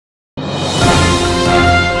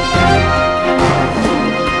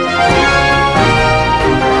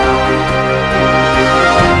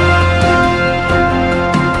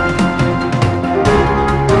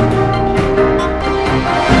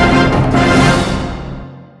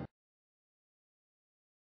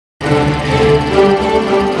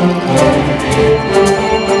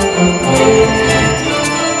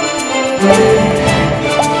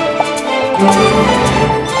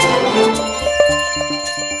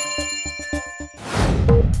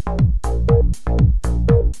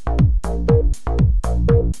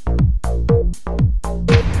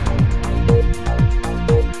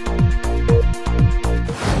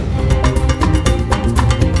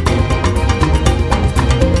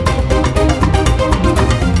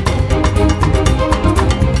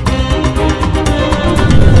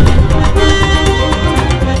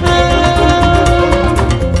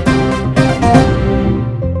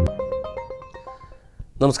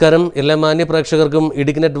നമസ്കാരം എല്ലാ മാന്യ പ്രേക്ഷകർക്കും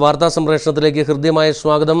ഇടുക്കിനെറ്റ് വാർത്താ സംപ്രേഷണത്തിലേക്ക് ഹൃദ്യമായ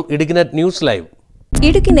സ്വാഗതം. ഇടുക്കിനെറ്റ് ന്യൂസ് ലൈവ്.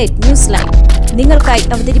 ഇടുക്കിനെറ്റ് ന്യൂസ് ലൈവ് നിങ്ങൾക്കായി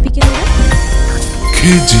അവതരിപ്പിക്കുന്നത്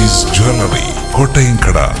ജ്വല്ലറി,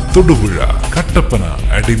 കോട്ടയംകട, തൊടുപുഴ, കട്ടപ്പന,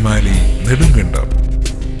 അടിമാലി, നെടുങ്കണ്ടം.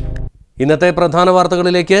 ഇന്നത്തെ പ്രധാന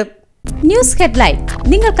വാർത്തകളിലേക്ക്. ന്യൂസ് ഹെഡ്ലൈൻ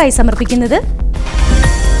നിങ്ങൾക്കായി സമർപ്പിക്കുന്നത്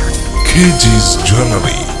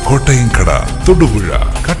ജ്വല്ലറി, കോട്ടയംകട, തൊടുപുഴ,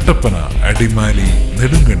 കട്ടപ്പന, അടിമാലി,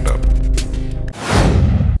 നെടുങ്കണ്ടം.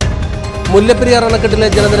 മുല്ലപ്പെരിയാർ അണക്കെട്ടിലെ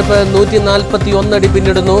ജലനിരപ്പ് 141 അടി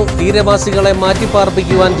പിന്നിടുന്നു. തീരവാസികളെ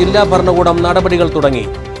മാറ്റിപ്പാർപ്പിക്കുവാൻ ജില്ലാ ഭരണകൂടം നടപടികൾ തുടങ്ങി.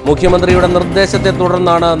 മുഖ്യമന്ത്രിയുടെ നിർദ്ദേശത്തെ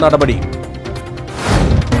തുടർന്നാണ് നടപടി.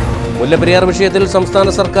 മുല്ലപ്പെരിയാർ വിഷയത്തിൽ സംസ്ഥാന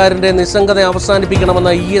സർക്കാരിന്റെ നിസ്സംഗത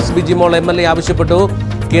അവസാനിപ്പിക്കണമെന്ന് ES ബിജിമോൾ MLA ആവശ്യപ്പെട്ടു.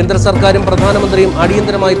 കേന്ദ്ര സർക്കാരും പ്രധാനമന്ത്രിയും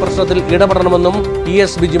അടിയന്തരമായി പ്രശ്നത്തിൽ ഇടപെടണമെന്നും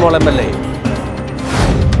ES ബിജിമോൾ MLA.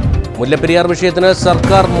 മുല്ലപ്പെരിയാർ വിഷയത്തിന്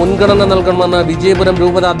സർക്കാർ മുൻഗണന നൽകണമെന്ന് വിജയപുരം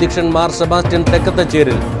രൂപത അധ്യക്ഷൻ മാർ സെബാസ്റ്റ്യൻ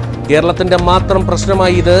തെക്കത്തച്ചേരിൽ. കേരളത്തിന്റെ മാത്രം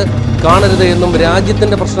പ്രശ്നമായി ഇത് കാണരുത് എന്നും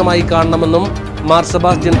രാജ്യത്തിന്റെ പ്രശ്നമായി കാണണമെന്നും മാർ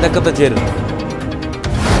സെബാസ്റ്റ്യൻ തെക്കത്തച്ചേരിൽ.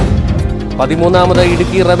 13ാമത്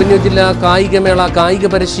ഇടുക്കി റവന്യൂ ജില്ലാ കായികമേള കായിക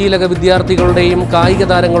പരിശീലക വിദ്യാർത്ഥികളുടെയും കായിക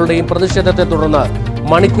താരങ്ങളുടെയും പ്രതിഷേധത്തെ തുടർന്ന്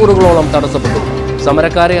മണിക്കൂറുകളോളം തടസ്സപ്പെട്ടു.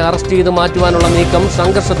 സമരക്കാരെ അറസ്റ്റ് ചെയ്ത് മാറ്റുവാനുള്ള നീക്കം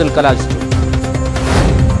സംഘർഷത്തിൽ കലാശിച്ചു.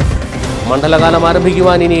 മണ്ഡലകാലം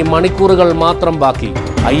ആരംഭിക്കുവാൻ ഇനി മണിക്കൂറുകൾ മാത്രം ബാക്കി.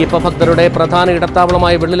 അയ്യപ്പ ഭക്തരുടെ പ്രധാന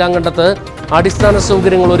ഇടത്താവളമായ വെള്ളിലാങ്കണ്ടത്ത് അടിസ്ഥാന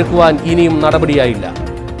സൗകര്യങ്ങൾ ഒരുക്കുവാൻ ഇനിയും നടപടിയായില്ല.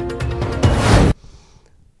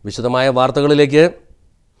 വിശദമായ വാർത്തകളിലേക്ക്.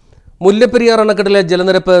 മുല്ലപ്പെരിയാർ അണക്കെട്ടിലെ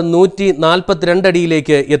ജലനിരപ്പ് 142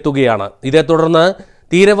 അടിയിലേക്ക് എത്തുകയാണ്. ഇതേ തുടർന്ന്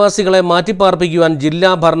തീരവാസികളെ മാറ്റിപ്പാർപ്പിക്കുവാൻ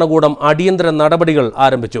ജില്ലാ ഭരണകൂടം അടിയന്തര നടപടികൾ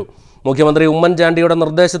ആരംഭിച്ചു. മുഖ്യമന്ത്രി ഉമ്മൻചാണ്ടിയുടെ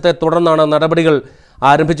നിർദ്ദേശത്തെ തുടർന്നാണ് നടപടികൾ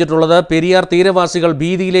ആരംഭിച്ചിട്ടുള്ളത്. പെരിയാർ തീരവാസികൾ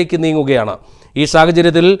ഭീതിയിലേക്ക് നീങ്ങുകയാണ്. ഈ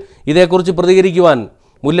സാഹചര്യത്തിൽ ഇതേക്കുറിച്ച് പ്രതികരിക്കുവാൻ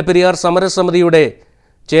മുല്ലപ്പെരിയാർ സമരസമിതിയുടെ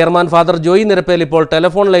ചെയർമാൻ ഫാദർ ജോയി നിരപ്പേൽ ഇപ്പോൾ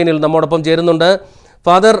ടെലിഫോൺ ലൈനിൽ നമ്മോടൊപ്പം ചേരുന്നുണ്ട്.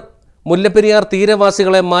 ഫാദർ, മുല്ലപ്പെരിയാർ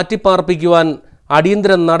തീരവാസികളെ മാറ്റിപ്പാർപ്പിക്കുവാൻ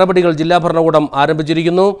അടിയന്തര നടപടികൾ ജില്ലാ ഭരണകൂടം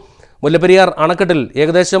ആരംഭിച്ചിരിക്കുന്നു. മുല്ലപ്പെരിയാർ അണക്കെട്ടിൽ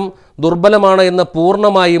ഏകദേശം ദുർബലമാണ് എന്ന്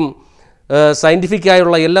പൂർണ്ണമായും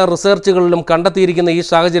സയൻറ്റിഫിക്കായുള്ള എല്ലാ റിസർച്ചുകളിലും കണ്ടെത്തിയിരിക്കുന്ന ഈ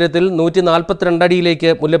സാഹചര്യത്തിൽ 142 അടിയിലേക്ക്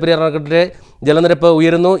മുല്ലപ്പെരിയാർ അണക്കെട്ടിലെ ജലനിരപ്പ്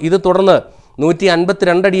ഉയരുന്നു. ഇത് തുടർന്ന്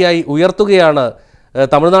 152 അടിയായി ഉയർത്തുകയാണ്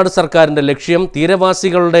തമിഴ്നാട് സർക്കാരിൻ്റെ ലക്ഷ്യം.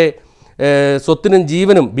 തീരവാസികളുടെ സ്വത്തിനും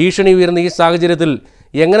ജീവനും ഭീഷണി ഉയർന്ന ഈ സാഹചര്യത്തിൽ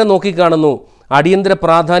എങ്ങനെ നോക്കിക്കാണുന്നു അടിയന്തര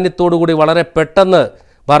പ്രാധാന്യത്തോടുകൂടി വളരെ പെട്ടെന്ന്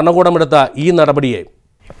ഭരണകൂടമെടുത്ത ഈ നടപടിയെ?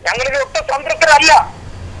 ഞങ്ങളിത് ഒട്ടും സംതൃപ്തരല്ല.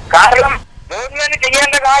 കാരണം ഗവൺമെന്റ്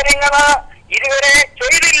ചെയ്യേണ്ട കാര്യങ്ങൾ ഇതുവരെ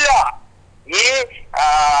ചെയ്തില്ല. ഈ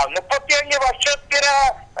 35 വർഷത്തിന്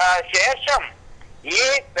ശേഷം ഈ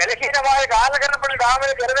ബലഹീനമായ കാലഘട്ടത്തിൽ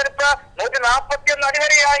ഡാമിൽ ജലനിരപ്പ് 141 അടി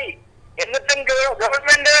വരെയായി. എന്നിട്ടും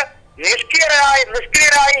ഗവൺമെന്റ്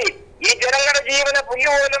നിഷ്ക്രിയരായി ഈ ജനങ്ങളുടെ ജീവന്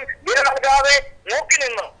പുല്ലുപോലും വില നൽകാതെ നോക്കി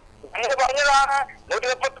നിന്നു. ഞങ്ങൾ പറഞ്ഞതാണ്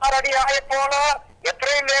 136 അടി ആയപ്പോൾ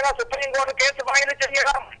എത്രയും വേഗം സുപ്രീം കോടതി കേസ് ഫയൽ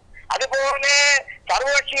ചെയ്യണം. അതുപോലെ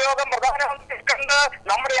സർവകക്ഷി യോഗം പ്രധാനമന്ത്രി കണ്ട്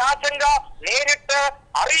നമ്മുടെ ആശങ്ക നേരിട്ട്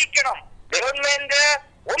അറിയിക്കണം. ഗവൺമെന്റ്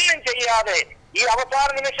ഒന്നും ചെയ്യാതെ ഈ അവസാന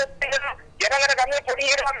നിമിഷത്തിൽ ജനങ്ങളുടെ കണ്ണിൽ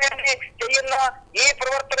പൊടിയിടാൻ വേണ്ടി ചെയ്യുന്ന ഈ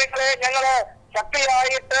പ്രവർത്തനങ്ങളെ ഞങ്ങള്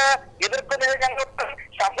ശക്തിയായിട്ട് എതിർക്കുന്നതിൽ ഞങ്ങൾക്ക്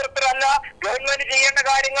സംതൃപ്തരല്ല. ഗവൺമെന്റ് ചെയ്യേണ്ട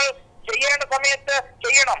കാര്യങ്ങൾ ചെയ്യേണ്ട സമയത്ത്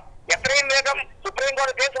ചെയ്യണം. എത്രയും വേഗം സുപ്രീം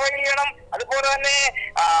കോടതി കേസ് ഫയൽ ചെയ്യണം. അതുപോലെ തന്നെ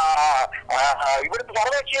ഇവിടുത്തെ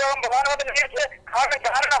സർവകക്ഷി യോഗം പ്രധാനമന്ത്രി കേസ്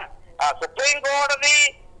കാരണം സുപ്രീം കോടതി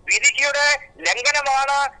വിധിയുടെ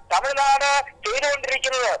ലംഘനമാണ് തമിഴ്നാട്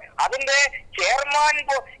ചെയ്തുകൊണ്ടിരിക്കുന്നത്. അതിന്റെ ചെയർമാൻ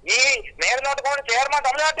ഈ മേൽനോട്ട് കോടതി ചെയർമാൻ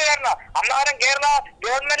തമിഴ്നാട്ടുകാരനാണ്. അന്നാലും കേരള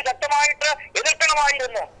ഗവൺമെന്റ് ശക്തമായിട്ട്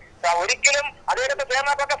എതിർക്കണമായിരുന്നു. ഒരിക്കലും അദ്ദേഹത്തെ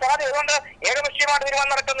ചേർന്നാക്കൊക്കെ സാധ്യത. അതുകൊണ്ട് ഏകപക്ഷീയമാണ്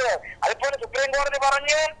തീരുമാനം നടക്കുന്നത്. അതുപോലെ സുപ്രീം കോടതി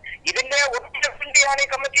പറഞ്ഞു ഇതിന്റെ ഒറിജിനൽ ഈ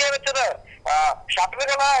കമ്മിറ്റിയെ വെച്ചത്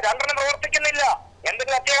ഷട്ടറുകൾ 2 പ്രവർത്തിക്കുന്നില്ല.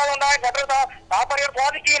 എന്തെങ്കിലും അത്യാഘാതം ഉണ്ടായ ഷട്ടർ താപ്പറിയാൻ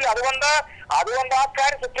സാധിക്കില്ല. അതുകൊണ്ട് ആ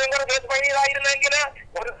കാര്യം സുപ്രീം കോടതി കേസ് ഫയൽ ചെയ്തായിരുന്നെങ്കിൽ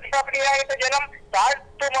ഒരു ജനം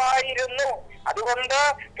താഴ്ത്തുമായിരുന്നു. അതുകൊണ്ട്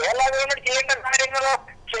കേരള ഗവൺമെന്റ് ചെയ്യേണ്ട കാര്യങ്ങൾ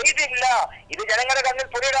ചെയ്തില്ല. ഇത് ജനങ്ങളുടെ കണ്ണിൽ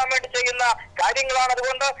പൊടിയിടാൻ വേണ്ടി ചെയ്യുന്ന കാര്യങ്ങളാണ്.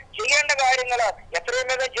 അതുകൊണ്ട് ചെയ്യേണ്ട കാര്യങ്ങൾ എത്രയും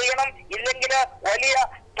വേഗം ചെയ്യണം. ഇല്ലെങ്കിൽ വലിയ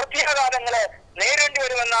പ്രത്യാഘാതങ്ങള് നേരിടേണ്ടി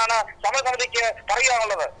വരുമെന്നാണ് സമരസമിതിക്ക്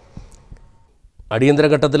പറയാനുള്ളത്. അടിയന്തര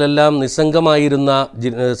ഘട്ടത്തിലെല്ലാം നിസ്സംഗമായിരുന്ന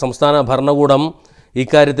സംസ്ഥാന ഭരണകൂടം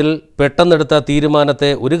ഇക്കാര്യത്തിൽ പെട്ടെന്നെടുത്ത തീരുമാനത്തെ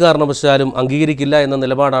ഒരു കാരണവശാലും അംഗീകരിക്കില്ല എന്ന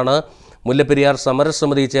നിലപാടാണ് മുല്ലപ്പെരിയാർ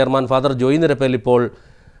സമരസമിതി ചെയർമാൻ ഫാദർ ജോയി നിരപ്പേൽ ഇപ്പോൾ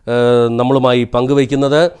നമ്മളുമായി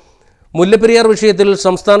പങ്കുവയ്ക്കുന്നത്. മുല്ലപ്പെരിയാർ വിഷയത്തിൽ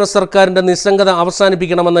സംസ്ഥാന സർക്കാരിൻ്റെ നിസ്സംഗത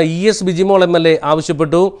അവസാനിപ്പിക്കണമെന്ന് ES ബിജിമോൾ MLA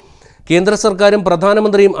ആവശ്യപ്പെട്ടു. കേന്ദ്ര സർക്കാരും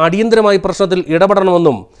പ്രധാനമന്ത്രിയും അടിയന്തരമായി പ്രശ്നത്തിൽ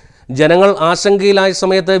ഇടപെടണമെന്നും ജനങ്ങൾ ആശങ്കയിലായ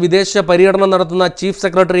സമയത്ത് വിദേശ പര്യടനം നടത്തുന്ന ചീഫ്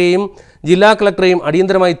സെക്രട്ടറിയെയും ജില്ലാ കളക്ടറെയും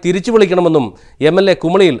അടിയന്തരമായി തിരിച്ചു വിളിക്കണമെന്നും MLA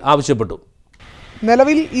കുമളിയിൽ ആവശ്യപ്പെട്ടു.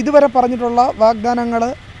 നിലവിൽ ഇതുവരെ പറഞ്ഞിട്ടുള്ള വാഗ്ദാനങ്ങൾ,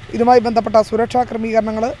 ഇതുമായി ബന്ധപ്പെട്ട സുരക്ഷാ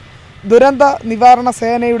ക്രമീകരണങ്ങൾ, ദുരന്ത നിവാരണ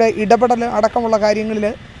സേനയുടെ ഇടപെടൽ അടക്കമുള്ള കാര്യങ്ങളിൽ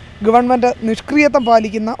ഗവൺമെൻറ് നിഷ്ക്രിയത്വം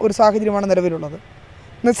പാലിക്കുന്ന ഒരു സാഹചര്യമാണ് നിലവിലുള്ളത്.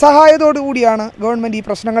 നിസ്സഹായതയോടുകൂടിയാണ് ഗവൺമെൻറ് ഈ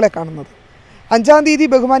പ്രശ്നങ്ങളെ കാണുന്നത്. 5-ാം തീയതി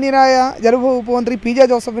ബഹുമാന്യനായ ജലവകുപ്പ് മന്ത്രി PJ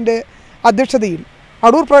ജോസഫിൻ്റെ അധ്യക്ഷതയിൽ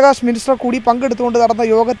അടൂർ പ്രകാശ് മിനിസ്റ്റർ കൂടി പങ്കെടുത്തുകൊണ്ട് നടന്ന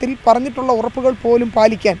യോഗത്തിൽ പറഞ്ഞിട്ടുള്ള ഉറപ്പുകൾ പോലും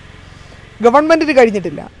പാലിക്കാൻ ഗവൺമെൻറ്റിന്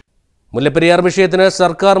കഴിഞ്ഞിട്ടില്ല. മുല്ലപ്പെരിയാർ വിഷയത്തിന്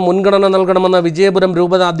സർക്കാർ മുൻഗണന നൽകണമെന്ന വിജയപുരം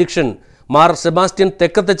രൂപത അധ്യക്ഷൻ മാർ സെബാസ്റ്റ്യൻ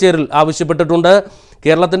തെക്കത്തച്ചേരിൽ ആവശ്യപ്പെട്ടിട്ടുണ്ട്.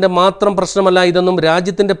 കേരളത്തിന്റെ മാത്രം പ്രശ്നമല്ല ഇതെന്നും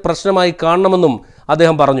രാജ്യത്തിന്റെ പ്രശ്നമായി കാണണമെന്നും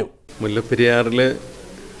അദ്ദേഹം പറഞ്ഞു. മുല്ലപ്പെരിയാറിൽ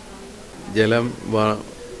ജലം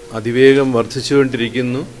അതിവേഗം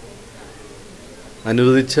വർദ്ധിച്ചുകൊണ്ടിരിക്കുന്നു.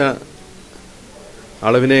 അനുവദിച്ച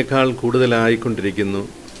അളവിനേക്കാൾ കൂടുതലായിക്കൊണ്ടിരിക്കുന്നു.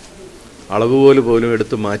 അളവ് പോലും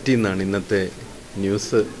എടുത്തു മാറ്റിയെന്നാണ് ഇന്നത്തെ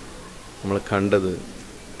ന്യൂസ് നമ്മൾ കണ്ടത്.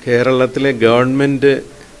 കേരളത്തിലെ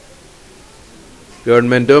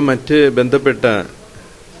ഗവൺമെൻറ്റോ മറ്റ് ബന്ധപ്പെട്ട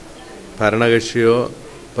ഭരണകക്ഷിയോ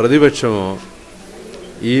പ്രതിപക്ഷമോ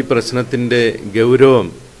ഈ പ്രശ്നത്തിൻ്റെ ഗൗരവം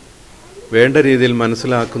വേണ്ട രീതിയിൽ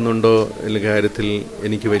മനസ്സിലാക്കുന്നുണ്ടോ എന്ന കാര്യത്തിൽ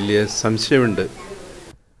എനിക്ക് വലിയ സംശയമുണ്ട്.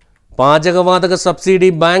 പാചകവാതക സബ്സിഡി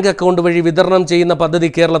ബാങ്ക് അക്കൗണ്ട് വഴി വിതരണം ചെയ്യുന്ന പദ്ധതി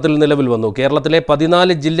കേരളത്തിൽ നിലവിൽ വന്നു. കേരളത്തിലെ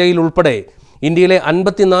 14 ജില്ലയിൽ ഉൾപ്പെടെ ഇന്ത്യയിലെ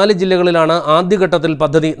 54 ജില്ലകളിലാണ് ആദ്യഘട്ടത്തിൽ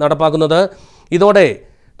പദ്ധതി നടപ്പാക്കുന്നത്. ഇതോടെ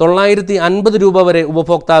 950 രൂപ വരെ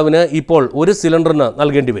ഉപഭോക്താവിന് ഇപ്പോൾ ഒരു സിലിണ്ടറിന്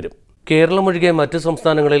നൽകേണ്ടി വരും. കേരളം ഒഴികെ മറ്റ്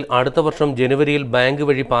സംസ്ഥാനങ്ങളിൽ അടുത്ത വർഷം ജനുവരിയിൽ ബാങ്ക്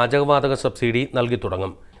വഴി പാചകവാതക സബ്സിഡി നൽകി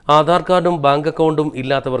തുടങ്ങും. ആധാർ കാർഡും ബാങ്ക് അക്കൗണ്ടും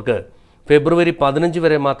ഇല്ലാത്തവർക്ക് ഫെബ്രുവരി 15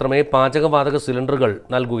 വരെ മാത്രമേ പാചകവാതക സിലിണ്ടറുകൾ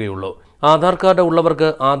നൽകുകയുള്ളൂ. ആധാർ കാർഡ് ഉള്ളവർക്ക്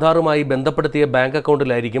ആധാറുമായി ബന്ധപ്പെടുത്തിയ ബാങ്ക്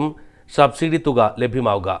അക്കൗണ്ടിലായിരിക്കും സബ്സിഡി തുക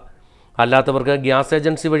ലഭ്യമാവുക. അല്ലാത്തവർക്ക് ഗ്യാസ്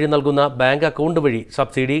ഏജൻസി വഴി നൽകുന്ന ബാങ്ക് അക്കൗണ്ട് വഴി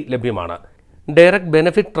സബ്സിഡി ലഭ്യമാണ്. ഡയറക്റ്റ്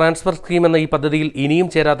ബെനിഫിറ്റ് ട്രാൻസ്ഫർ സ്കീം എന്ന ഈ പദ്ധതിയിൽ ഇനിയും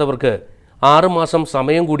ചേരാത്തവർക്ക് 6 മാസം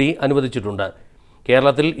സമയം കൂടി അനുവദിച്ചിട്ടുണ്ട്.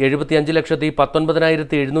 കേരളത്തിൽ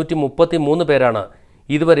 75,19,733 പേരാണ്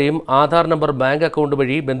ഇതുവരെയും ആധാർ നമ്പർ ബാങ്ക് അക്കൗണ്ട്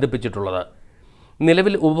വഴി ബന്ധിപ്പിച്ചിട്ടുള്ളത്.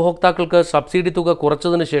 നിലവിൽ ഉപഭോക്താക്കൾക്ക് സബ്സിഡി തുക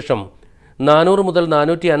കുറച്ചതിന് ശേഷം 400 മുതൽ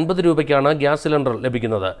 450 രൂപയ്ക്കാണ് ഗ്യാസ് സിലിണ്ടർ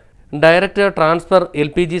ലഭിക്കുന്നത്. ഡയറക്റ്റ് ട്രാൻസ്ഫർ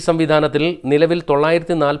LPG സംവിധാനത്തിൽ നിലവിൽ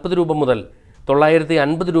 940 രൂപ മുതൽ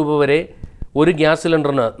 950 രൂപ വരെ ഒരു ഗ്യാസ്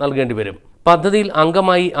സിലിണ്ടറിന് നൽകേണ്ടി വരും. പദ്ധതിയിൽ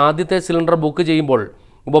അംഗമായി ആദ്യത്തെ സിലിണ്ടർ ബുക്ക് ചെയ്യുമ്പോൾ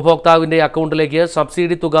ഉപഭോക്താവിൻ്റെ അക്കൗണ്ടിലേക്ക്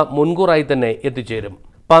സബ്സിഡി തുക മുൻകൂറായി തന്നെ എത്തിച്ചേരും.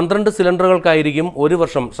 12 സിലിണ്ടറുകൾക്കായിരിക്കും ഒരു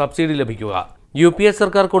വർഷം സബ്സിഡി ലഭിക്കുക. UPA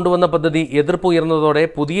സർക്കാർ കൊണ്ടുവന്ന പദ്ധതി എതിർപ്പ് ഉയർന്നതോടെ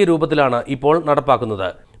പുതിയ രൂപത്തിലാണ് ഇപ്പോൾ നടപ്പാക്കുന്നത്.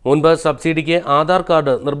 മുൻപ് സബ്സിഡിക്ക് ആധാർ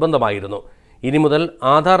കാർഡ് നിർബന്ധമായിരുന്നു. ഇനി മുതൽ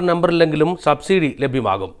ആധാർ നമ്പറില്ലെങ്കിലും സബ്സിഡി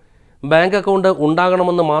ലഭ്യമാകും. ബാങ്ക് അക്കൗണ്ട്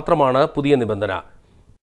ഉണ്ടാകണമെന്ന് മാത്രമാണ് പുതിയ നിബന്ധന.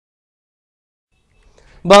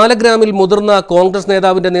 ബാലഗ്രാമിൽ മുതിർന്ന കോൺഗ്രസ്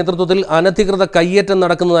നേതാവിന്റെ നേതൃത്വത്തിൽ അനധികൃത കയ്യേറ്റം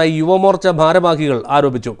നടക്കുന്നതായി യുവമോർച്ച ഭാരവാഹികൾ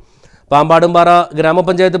ആരോപിച്ചു. പാമ്പാടുംപാറ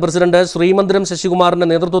ഗ്രാമപഞ്ചായത്ത് പ്രസിഡന്റ് ശ്രീമന്ദിരം ശശികുമാറിന്റെ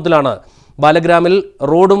നേതൃത്വത്തിലാണ് ബാലഗ്രാമിൽ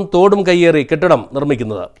റോഡും തോടും കയ്യേറി കെട്ടിടം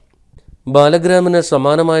നിർമ്മിക്കുന്നത്. ബാലഗ്രാമിന്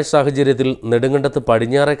സമാനമായ സാഹചര്യത്തിൽ നെടുങ്കണ്ടത്ത്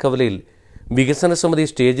പടിഞ്ഞാറെ കവലയിൽ വികസന സമിതി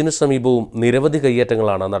സ്റ്റേജിനു സമീപവും നിരവധി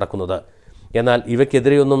കയ്യേറ്റങ്ങളാണ് നടക്കുന്നത്. എന്നാൽ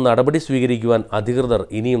ഇവയ്ക്കെതിരെയൊന്നും നടപടി സ്വീകരിക്കുവാൻ അധികൃതർ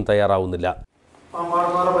ഇനിയും തയ്യാറാവുന്നില്ല.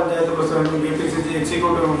 പാമ്പാടുംപാറ പഞ്ചായത്ത് പ്രസിഡന്റും BPCC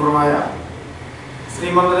എക്സിക്യൂട്ടീവ് മെമ്പറുമായ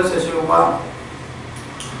ശ്രീമന്ദിരം ശശികുമാർ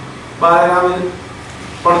ബാലഗ്രാമിൽ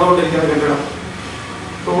പണിതുകൊണ്ടിരിക്കുന്ന കെട്ടിടം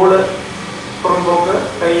റോഡ് പുറമ്പോക്ക്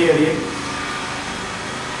കയ്യേറിയും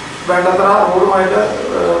വേണ്ടത്ര റോഡുമായിട്ട്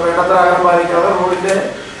വേണ്ടത്ര അകലം പാലിക്കാതെ റോഡിൻ്റെ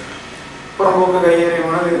പുറമ്പോക്ക്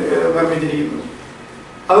കയ്യേറിയുമാണ് നിർമ്മിച്ചിരിക്കുന്നത്.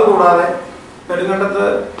 അതുകൂടാതെ നെടുങ്കണ്ടത്ത്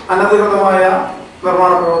അനധികൃതമായ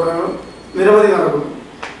നിർമ്മാണ പ്രവർത്തനങ്ങൾ നിരവധി നടക്കുന്നു.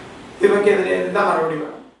 ഇവയ്ക്കെതിരെ എല്ലാ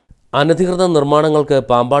നടപടികളും. അനധികൃത നിർമ്മാണങ്ങൾക്ക്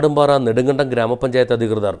പാമ്പാടുംപാറ നെടുങ്കണ്ടം ഗ്രാമപഞ്ചായത്ത്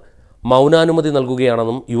അധികൃതർ മൗനാനുമതി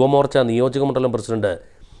നൽകുകയാണെന്നും യുവമോർച്ച നിയോജക മണ്ഡലം പ്രസിഡന്റ്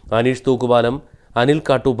അനീഷ് തൂക്കുപാലം, അനിൽ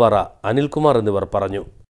കാട്ടൂപ്പാറ, അനിൽകുമാർ എന്നിവർ പറഞ്ഞു.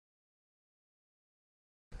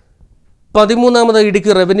 13ാമത്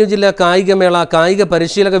ഇടുക്കി റവന്യൂ ജില്ലാ കായികമേള കായിക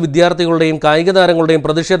പരിശീലക വിദ്യാർത്ഥികളുടെയും കായിക താരങ്ങളുടെയും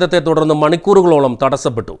പ്രതിഷേധത്തെ തുടർന്ന് മണിക്കൂറുകളോളം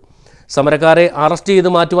തടസ്സപ്പെട്ടു. സമരക്കാരെ അറസ്റ്റ് ചെയ്ത്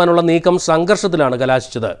മാറ്റുവാനുള്ള നീക്കം സംഘർഷത്തിലാണ്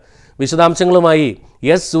കലാശിച്ചത്. വിശദാംശങ്ങളുമായി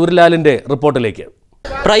S. സൂര്യലാലിന്റെ റിപ്പോർട്ടിലേക്ക്.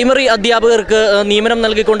 പ്രൈമറി അധ്യാപകർക്ക് നിയമനം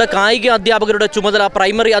നൽകിക്കൊണ്ട് കായിക അധ്യാപകരുടെ ചുമതല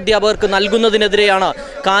പ്രൈമറി അധ്യാപകർക്ക് നൽകുന്നതിനെതിരെയാണ്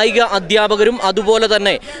കായിക അധ്യാപകരും അതുപോലെ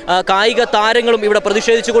തന്നെ കായിക താരങ്ങളും ഇവിടെ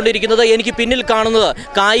പ്രതിഷേധിച്ചുകൊണ്ടിരിക്കുന്നത്. എനിക്ക് പിന്നിൽ കാണുന്നത്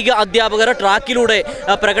കായിക അധ്യാപകർ ട്രാക്കിലൂടെ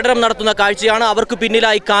പ്രകടനം നടത്തുന്ന കാഴ്ചയാണ്. അവർക്ക്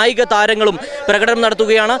പിന്നിലായി കായിക താരങ്ങളും പ്രകടനം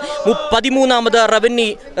നടത്തുകയാണ്. 13ാമത്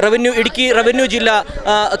ഇടുക്കി റവന്യൂ ജില്ലാ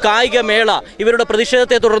കായിക മേള ഇവരുടെ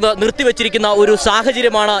പ്രതിഷേധത്തെ തുടർന്ന് നിർത്തിവെച്ചിരിക്കുന്ന ഒരു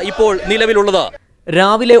സാഹചര്യമാണ് ഇപ്പോൾ നിലവിലുള്ളത്.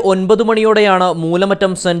 രാവിലെ 9 മണിയോടെയാണ്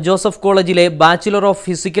മൂലമറ്റം സെന്റ് ജോസഫ് കോളേജിലെ bachelor of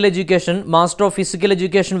physical education, master of physical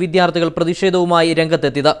education വിദ്യാർത്ഥികൾ പ്രതിഷേധവുമായി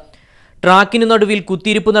രംഗത്തെത്തിയത്. ട്രാക്കിനു നടുവിൽ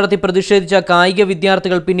കുത്തിയിരിപ്പ് നടത്തി പ്രതിഷേധിച്ച കായിക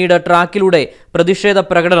വിദ്യാർത്ഥികൾ പിന്നീട് ട്രാക്കിലൂടെ പ്രതിഷേധ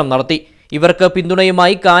പ്രകടനം നടത്തി. ഇവർക്ക്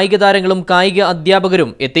പിന്തുണയുമായി കായിക താരങ്ങളും കായിക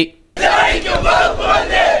അധ്യാപകരും എത്തി.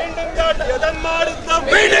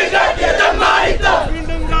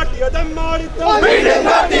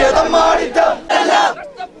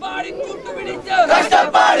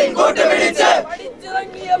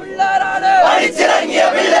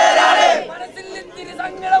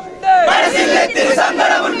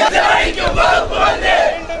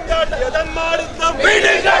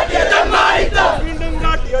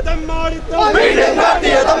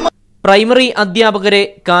 പ്രൈമറി അധ്യാപകരെ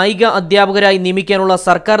കായിക അധ്യാപകരായി നിയമിക്കാനുള്ള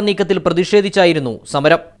സർക്കാർ നീക്കത്തിൽ പ്രതിഷേധിച്ചായിരുന്നു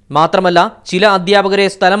സമരം. മാത്രമല്ല, ചില അധ്യാപകരെ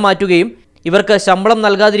സ്ഥലം മാറ്റുകയും ഇവർക്ക് ശമ്പളം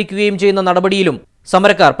നൽകാതിരിക്കുകയും ചെയ്യുന്ന നടപടിയിലും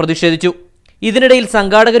സമരക്കാർ പ്രതിഷേധിച്ചു. ഇതിനിടയിൽ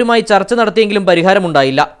സംഘാടകരുമായി ചർച്ച നടത്തിയെങ്കിലും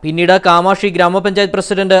പരിഹാരമുണ്ടായില്ല. പിന്നീട് കാമാക്ഷി ഗ്രാമപഞ്ചായത്ത്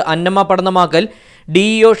president Annamma പടന്നമാക്കൽ,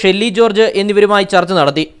 DEO Shelly George എന്നിവരുമായി ചർച്ച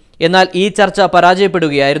നടത്തി. എന്നാൽ ഈ ചർച്ച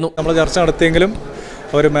പരാജയപ്പെടുകയായിരുന്നു. നമ്മൾ ചർച്ച നടത്തിയെങ്കിലും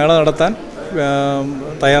അവർ മേള നടത്താൻ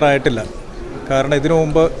തയ്യാറായിട്ടില്ല. കാരണം ഇതിനു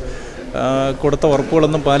മുമ്പ് കൊടുത്ത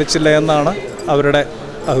ഉറപ്പുകളൊന്നും പാലിച്ചില്ല എന്നാണ് അവരുടെ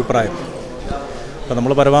അഭിപ്രായം. അപ്പോൾ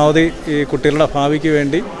നമ്മൾ പരമാവധി ഈ കുട്ടികളുടെ ഭാവിക്ക്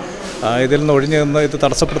വേണ്ടി ഇതിൽ നിന്ന് ഒഴിഞ്ഞു നിന്ന് ഇത്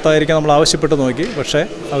തടസ്സപ്പെടുത്താതിരിക്കാൻ നമ്മൾ ആവശ്യപ്പെട്ട് നോക്കി. പക്ഷേ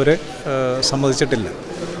അവർ സമ്മതിച്ചിട്ടില്ല.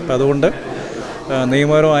 അപ്പോൾ അതുകൊണ്ട്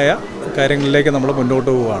നിയമപരമായ കാര്യങ്ങളിലേക്ക് നമ്മൾ മുന്നോട്ട്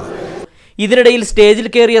പോവുകയാണ്. ഇതിനിടയിൽ സ്റ്റേജിൽ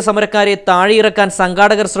കയറിയ സമരക്കാരെ താഴെയിറക്കാൻ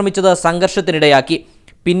സംഘാടകർ ശ്രമിച്ചത് സംഘർഷത്തിനിടയാക്കി.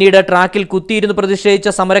 പിന്നീട് ട്രാക്കിൽ കുത്തിയിരുന്ന് പ്രതിഷേധിച്ച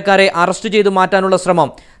സമരക്കാരെ അറസ്റ്റ് ചെയ്തു മാറ്റാനുള്ള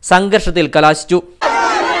ശ്രമം സംഘർഷത്തിൽ കലാശിച്ചു.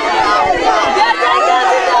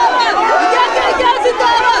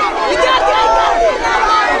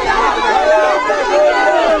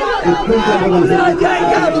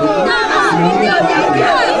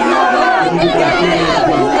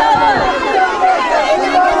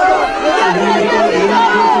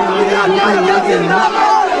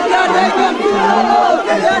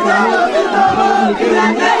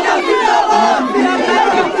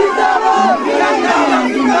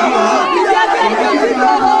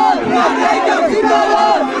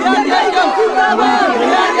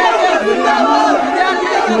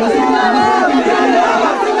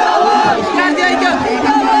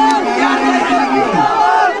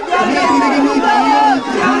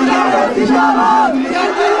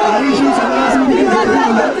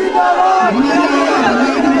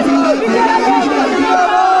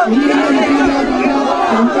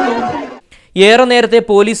 ഏറെ നേരത്തെ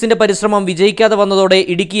പോലീസിന്റെ പരിശ്രമം വിജയിക്കാതെ വന്നതോടെ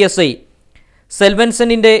ഇടുക്കി SI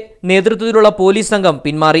സെൽവൻസണിന്റെ നേതൃത്വത്തിലുള്ള പോലീസ് സംഘം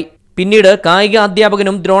പിന്മാറി. പിന്നീട് കായിക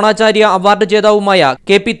അധ്യാപകനും ദ്രോണാചാര്യ അവാർഡ് ജേതാവുമായ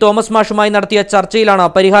KP തോമസ് മാഷുമായി നടത്തിയ ചർച്ചയിലാണ്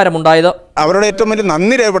പരിഹാരമുണ്ടായത്. അവരുടെ ഏറ്റവും വലിയ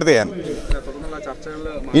നന്ദി രേഖപ്പെടുത്തുകയാണ്.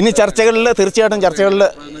 ഇനി ചർച്ചകളിൽ തീർച്ചയായിട്ടും ചർച്ചകളിൽ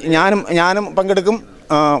ഞാനും പങ്കെടുക്കും.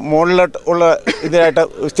 മുകളിലോട്ട് ഉള്ള ഇതിലായിട്ട്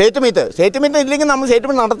സ്റ്റേറ്റ് മീറ്റ് ഇല്ലെങ്കിൽ നമ്മൾ സ്റ്റേറ്റ്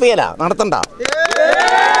മീറ്റ് നടത്തണ്ട.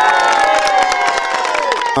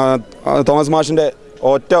 തോമസ് മാഷിൻ്റെ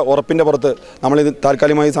ഒറ്റ ഉറപ്പിൻ്റെ പുറത്ത് നമ്മളിത്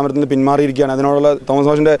താൽക്കാലികമായി സമരത്തിൽ നിന്ന് പിന്മാറിയിരിക്കുകയാണ്. അതിനോടുള്ള തോമസ്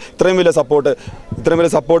മാഷിൻ്റെ ഇത്രയും വലിയ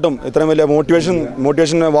സപ്പോർട്ടും ഇത്രയും വലിയ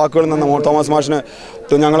മോട്ടിവേഷൻ വാക്കുകളും തന്ന തോമസ് മാഷിന്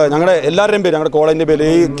ഞങ്ങളുടെ എല്ലാവരുടെയും പേര്, ഞങ്ങളുടെ കോളേജിൻ്റെ പേരിൽ,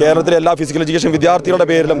 ഈ കേരളത്തിലെ എല്ലാ ഫിസിക്കൽ എഡ്യൂക്കേഷൻ വിദ്യാർത്ഥികളുടെ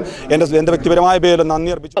പേരിലും എൻ്റെ വ്യക്തിപരമായ പേരിലും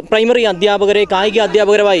നന്ദി അർപ്പിച്ചു. പ്രൈമറി അധ്യാപകരെ കായിക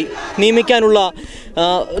അധ്യാപകരായി നിയമിക്കാനുള്ള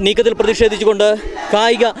നീക്കത്തിൽ പ്രതിഷേധിച്ചുകൊണ്ട്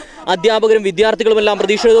കായിക അധ്യാപകരും വിദ്യാർത്ഥികളുമെല്ലാം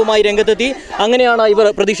പ്രതിഷേധവുമായി രംഗത്തെത്തി. അങ്ങനെയാണ് ഇവർ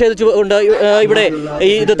പ്രതിഷേധിച്ചുകൊണ്ട് ഇവിടെ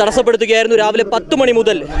ഇത് തടസ്സപ്പെടുത്തുകയായിരുന്നു. രാവിലെ 10 മണി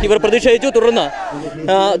മുതൽ ഇവർ പ്രതിഷേധിച്ചു. തുടർന്ന്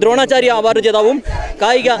ദ്രോണാചാര്യ അവാർഡ് ജേതാവും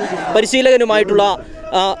കായിക പരിശീലകനുമായിട്ടുള്ള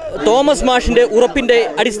തോമസ് മാഷിന്റെ ഉറപ്പിന്റെ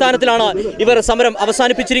അടിസ്ഥാനത്തിലാണ് ഇവർ സമരം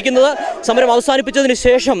അവസാനിപ്പിച്ചിരിക്കുന്നത്. സമരം അവസാനിപ്പിച്ചതിന്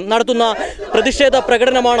ശേഷം നടത്തുന്ന പ്രതിഷേധ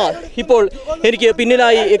പ്രകടനമാണ് ഇപ്പോൾ എനിക്ക്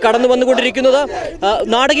പിന്നിലായി കടന്നു വന്നുകൊണ്ടിരിക്കുന്നത്.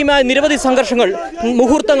 നാടകീയമായ നിരവധി സംഘർഷങ്ങൾ,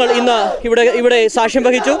 മുഹൂർത്തങ്ങൾ ഇന്ന് ഇവിടെ സാക്ഷ്യം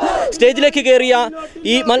വഹിച്ചു. സ്റ്റേജിലേക്ക് കയറിയ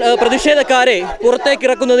ഈ പ്രതിഷേധക്കാരെ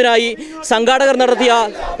പുറത്തേക്കിറക്കുന്നതിനായി സംഘാടകർ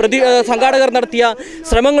നടത്തിയ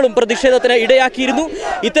ശ്രമങ്ങളും പ്രതിഷേധത്തിന് ഇടയാക്കിയിരുന്നു.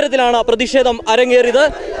 ഇത്തരത്തിലാണ് പ്രതിഷേധം അരങ്ങേറിയത്.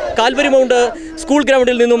 കാൽവരി മൗണ്ട് സ്കൂൾ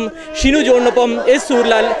ഗ്രൗണ്ടിൽ നിന്നും Shinu ജോണിനൊപ്പം S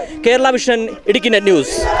സൂർലാൽ, Kerala vision, ഇടുക്കിനെറ്റ്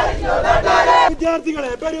news.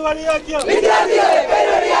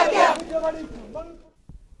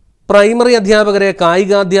 Primary അധ്യാപകരെ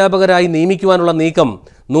കായികാധ്യാപകരായി നിയമിക്കുവാനുള്ള നീക്കം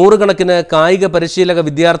നൂറുകണക്കിന് കായിക പരിശീലക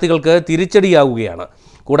വിദ്യാർത്ഥികൾക്ക് തിരിച്ചടിയാവുകയാണ്.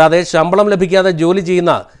 കൂടാതെ ശമ്പളം ലഭിക്കാതെ ജോലി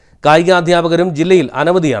ചെയ്യുന്ന കായികാധ്യാപകരും ജില്ലയിൽ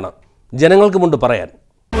അനവധിയാണ്. ജനങ്ങൾക്ക് മുണ്ട് പറയാൻ.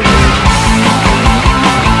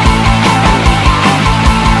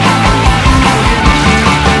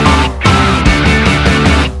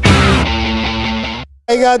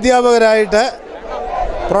 കായികാധ്യാപകരായിട്ട്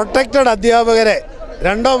പ്രൊട്ടക്റ്റഡ് അധ്യാപകരെ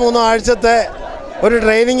 2-3 ആഴ്ചത്തെ ഒരു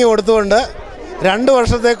ട്രെയിനിങ് കൊടുത്തുകൊണ്ട് 2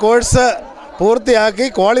 വർഷത്തെ കോഴ്സ് പൂർത്തിയാക്കി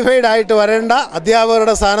ക്വാളിഫൈഡ് ആയിട്ട് വരേണ്ട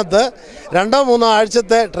അധ്യാപകരുടെ സ്ഥാനത്ത് 2-3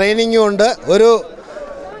 ആഴ്ചത്തെ ട്രെയിനിങ് കൊണ്ട് ഒരു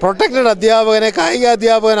പ്രൊട്ടക്റ്റഡ് അധ്യാപകനെ കായിക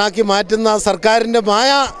അധ്യാപകനാക്കി മാറ്റുന്ന സർക്കാരിൻ്റെ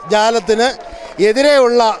മായാജാലത്തിന്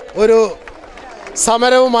എതിരെയുള്ള ഒരു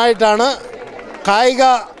സമരവുമായിട്ടാണ് കായിക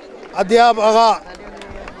അധ്യാപക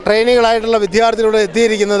ട്രെയിനികളായിട്ടുള്ള വിദ്യാർത്ഥികളിവിടെ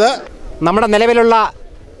എത്തിയിരിക്കുന്നത്. നമ്മുടെ നിലവിലുള്ള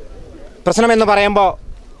പ്രശ്നമെന്ന് പറയുമ്പോൾ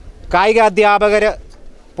കായിക അധ്യാപകർ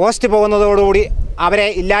പോസ്റ്റ് പോകുന്നതോടുകൂടി അവരെ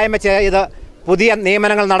ഇല്ലായ്മ ചെയ്ത് പുതിയ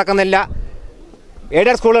നിയമനങ്ങൾ നടക്കുന്നില്ല.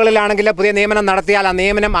 എയ്ഡഡ് സ്കൂളുകളിലാണെങ്കിൽ പുതിയ നിയമനം നടത്തിയാൽ ആ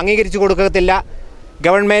നിയമനം അംഗീകരിച്ചു കൊടുക്കത്തില്ല.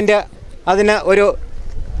 ഗവൺമെൻറ് അതിന് ഒരു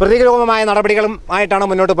പ്രതികൂലമായ നടപടികളുമായിട്ടാണ്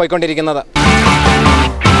മുന്നോട്ട് പോയിക്കൊണ്ടിരിക്കുന്നത്.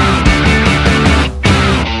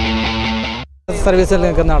 സർവീസിൽ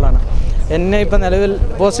നിൽക്കുന്ന ആളാണ്. എന്നെ ഇപ്പം നിലവിൽ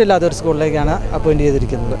പോസ്റ്റ് ഇല്ലാത്ത ഒരു സ്കൂളിലേക്കാണ് അപ്പോയിൻറ്റ്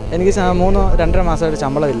ചെയ്തിരിക്കുന്നത്. എനിക്ക് 2.5 മാസമായിട്ട്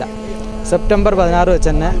ശമ്പളമില്ല. സെപ്റ്റംബർ 16 വെച്ച്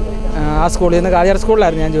തന്നെ ആ സ്കൂളിൽ നിന്ന് കാലിയാർ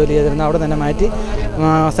സ്കൂളിലായിരുന്നു ഞാൻ ജോലി ചെയ്തിരുന്നത്. അവിടെ തന്നെ മാറ്റി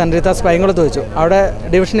സെൻറ്റ് റീത്താസ് പൈങ്കുളത്ത് വെച്ചു. അവിടെ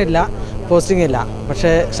ഡിവിഷനില്ല, പോസ്റ്റിംഗ് ഇല്ല.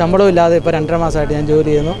 പക്ഷേ ശമ്പളം ഇല്ലാതെ ഇപ്പോൾ 2.5 മാസമായിട്ട് ഞാൻ ജോലി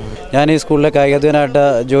ചെയ്യുന്നു. ഞാൻ ഈ സ്കൂളിലെ കായികാധ്യാപകനായിട്ട്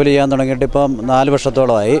ജോലി ചെയ്യാൻ തുടങ്ങിയിട്ട് ഇപ്പം 4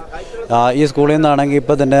 വർഷത്തോളമായി. ഈ സ്കൂളിൽ നിന്നാണെങ്കിൽ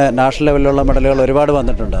ഇപ്പോൾ തന്നെ നാഷണൽ ലെവലിലുള്ള മെഡലുകൾ ഒരുപാട്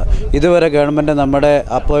വന്നിട്ടുണ്ട്. ഇതുവരെ ഗവൺമെൻറ് നമ്മുടെ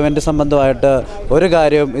അപ്പോയിൻമെൻറ്റ് സംബന്ധമായിട്ട് ഒരു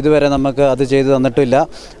കാര്യവും ഇതുവരെ നമുക്ക് അത് ചെയ്തു തന്നിട്ടില്ല,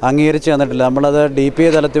 അംഗീകരിച്ച് തന്നിട്ടില്ല. നമ്മളത് DPA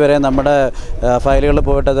തലത്തിൽ വരെ നമ്മുടെ ഫയലുകളിൽ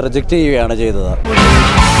പോയിട്ട് അത് റിജക്റ്റ് ചെയ്യുകയാണ് ചെയ്തത്.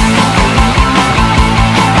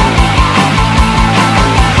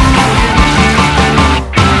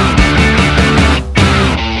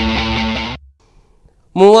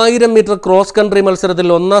 മീറ്റർ ക്രോസ് കൺട്രി മത്സരത്തിൽ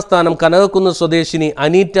 1ാം സ്ഥാനം കനകക്കുന്ന് സ്വദേശിനി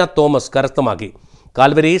അനീറ്റ തോമസ് കരസ്ഥമാക്കി.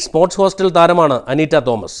 കാൽവരി സ്പോർട്സ് ഹോസ്റ്റൽ താരമാണ് Aneeta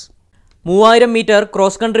Thomas. 3000 metre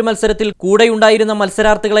cross country മത്സരത്തിൽ കൂടെയുണ്ടായിരുന്ന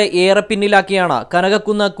മത്സരാർത്ഥികളെ ഏറെ പിന്നിലാക്കിയാണ്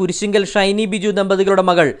കനകക്കുന്ന് കുരിശിങ്കൽ ഷൈനി ബിജു ദമ്പതികളുടെ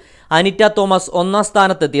മകൾ അനിറ്റ തോമസ് 1ാം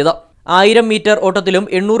സ്ഥാനത്തെത്തിയത്. 1000 മീറ്റർ ഓട്ടത്തിലും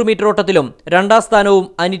 800 മീറ്റർ ഓട്ടത്തിലും 2ാം സ്ഥാനവും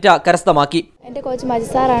അനിറ്റ കരസ്ഥമാക്കി. എൻ്റെ കോച്ച്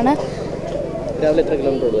മജിസാറാണ്. രാവിലെ എത്ര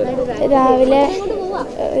കിലോമീറ്റർ? രാവിലെ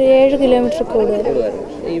 7 കിലോമീറ്റർ കൂടുതൽ.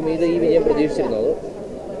 ഈ വിജയം പ്രതീക്ഷിച്ചിരുന്നോ?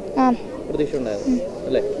 ആ, പ്രതീക്ഷ ഉണ്ടായിരുന്നു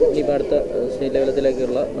അല്ലേ? ഇനിയിപ്പോൾ അടുത്ത സ്റ്റേറ്റ്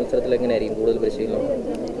ലെവലത്തിലേക്കുള്ള മത്സരത്തിൽ എങ്ങനെയായിരിക്കും കൂടുതൽ പരിശീലനം?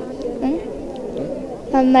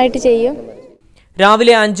 നന്നായിട്ട് ചെയ്യും.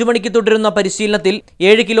 രാവിലെ 5 മണിക്ക് തുടരുന്ന പരിശീലനത്തിൽ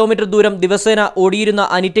 7 കിലോമീറ്റർ ദൂരം ദിവസേന ഓടിയിരുന്ന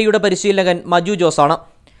അനിറ്റയുടെ പരിശീലകൻ മജു ജോസാണ്.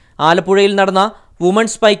 ആലപ്പുഴയിൽ നടന്ന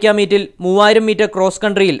വുമൺസ് സ്പൈക്ക മീറ്റിൽ 3000 മീറ്റർ ക്രോസ്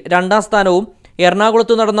കൺട്രിയിൽ 2ാം സ്ഥാനവും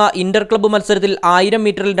എറണാകുളത്ത് നടന്ന ഇന്റർ ക്ലബ്ബ് മത്സരത്തിൽ 1000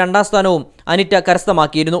 മീറ്ററിൽ 2ാം സ്ഥാനവും അനിറ്റ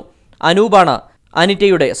കരസ്ഥമാക്കിയിരുന്നു. അനൂപാണ്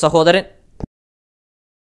അനിറ്റയുടെ സഹോദരൻ.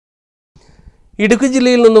 ഇടുക്കി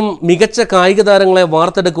ജില്ലയിൽ നിന്നും മികച്ച കായിക താരങ്ങളെ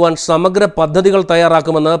വാർത്തെടുക്കുവാൻ സമഗ്ര പദ്ധതികൾ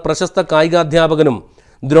തയ്യാറാക്കുമെന്ന് പ്രശസ്ത കായികാധ്യാപകനും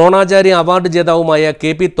ദ്രോണാചാര്യ അവാർഡ് ജേതാവുമായ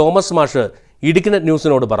KP തോമസ് മാഷ് ഇടുക്കിനെറ്റ്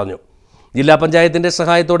ന്യൂസിനോട് പറഞ്ഞു. ജില്ലാ പഞ്ചായത്തിന്റെ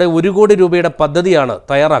സഹായത്തോടെ 1 കോടി രൂപയുടെ പദ്ധതിയാണ്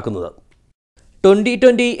തയ്യാറാക്കുന്നത്.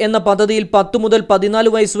 2020 എന്ന പദ്ധതിയിൽ 10 മുതൽ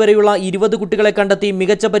 14 വയസ്സ് വരെയുള്ള 20 കുട്ടികളെ കണ്ടെത്തി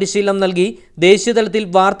മികച്ച പരിശീലനം നൽകി ദേശീയതലത്തിൽ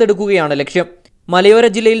വാർത്തെടുക്കുകയാണ് ലക്ഷ്യം. മലയോര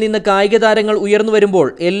ജില്ലയിൽ നിന്ന് കായിക താരങ്ങൾ ഉയർന്നു വരുമ്പോൾ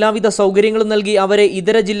എല്ലാവിധ സൗകര്യങ്ങളും നൽകി അവരെ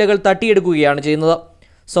ഇതര ജില്ലകൾ തട്ടിയെടുക്കുകയാണ് ചെയ്യുന്നത്.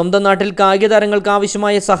 സ്വന്തം നാട്ടിൽ കായിക താരങ്ങൾക്ക്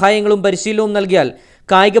ആവശ്യമായ സഹായങ്ങളും പരിശീലനവും നൽകിയാൽ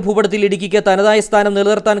കായിക ഭൂപടത്തിൽ ഇടുക്കിക്ക് തനതായ സ്ഥാനം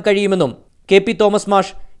നിലനിർത്താൻ കഴിയുമെന്നും KP തോമസ്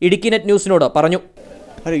മാഷ് ഇടുക്കിനെറ്റ് ന്യൂസിനോട് പറഞ്ഞു.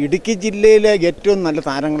 ഇടുക്കി ജില്ലയിലെ ഏറ്റവും നല്ല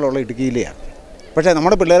താരങ്ങളുള്ള ഇടുക്കി ജില്ലയാണ്. പക്ഷേ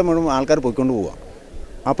നമ്മുടെ പിള്ളേരെ മുഴുവൻ ആൾക്കാർ പോയിക്കൊണ്ട് പോവുക.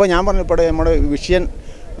 അപ്പോൾ ഞാൻ പറഞ്ഞു, ഇപ്പോൾ നമ്മുടെ വിഷൻ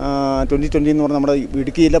 2020 എന്ന് പറഞ്ഞാൽ നമ്മുടെ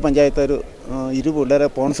ഇടുക്കി ജില്ലാ പഞ്ചായത്ത് ഒരു 20 പിള്ളേരെ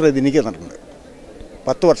സ്പോൺസർ ചെയ്ത് എനിക്ക് തന്നിട്ടുണ്ട്.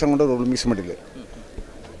 10 വർഷം കൊണ്ട് ഒരു ഒളിമ്പിക്സ് മെഡൽ.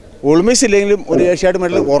 ഒളിമ്പിക്സ് ഇല്ലെങ്കിലും ഒരു ഏഷ്യാഡ്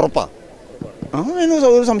മെഡൽ ഉറപ്പാണ്. അതിന്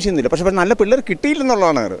ഒരു സംശയമൊന്നുമില്ല. പക്ഷേ നല്ല പിള്ളേർ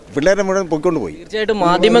കിട്ടിയില്ലെന്നുള്ളതാണ്. പിള്ളേരെ മുഴുവൻ പോയിക്കൊണ്ട് പോയി. തീർച്ചയായിട്ടും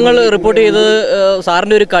മാധ്യമങ്ങൾ റിപ്പോർട്ട് ചെയ്തത്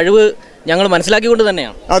സാറിൻ്റെ ഒരു കഴിവ് ഞങ്ങൾ മനസ്സിലാക്കിക്കൊണ്ട്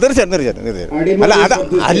തന്നെയാണ്. തീർച്ചയായിട്ടും. അല്ല, അത്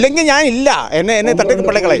അല്ലെങ്കിൽ ഞാൻ ഇല്ല, എന്നെ തട്ടിക്ക്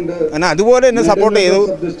പിള്ളകളെയും എന്നാൽ അതുപോലെ എന്നെ സപ്പോർട്ട് ചെയ്തു.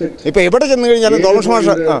 ഇപ്പോൾ എവിടെ ചെന്ന് കഴിഞ്ഞാലും തോമസ്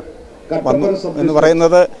മാഷ് വന്നു എന്ന്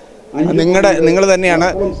പറയുന്നത് നിങ്ങൾ തന്നെയാണ്.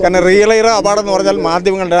 കാരണം റിയലൈറ അവാർഡ് എന്ന് പറഞ്ഞാൽ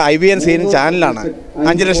മാധ്യമങ്ങളുടെ IBN ചാനലാണ്.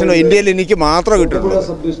 5 ലക്ഷം രൂപ ഇന്ത്യയിൽ എനിക്ക് മാത്രമേ കിട്ടിയിട്ടുള്ളൂ.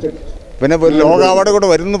 പിന്നെ ലോക അവാർഡ് കൂടെ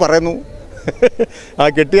വരുമെന്ന് പറയുന്നു.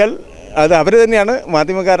 കിട്ടിയാൽ അത് അവർ തന്നെയാണ്,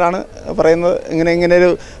 മാധ്യമക്കാരാണ് പറയുന്നത്. ഇങ്ങനെ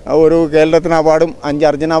ഒരു കേരളത്തിന് അവാർഡും 5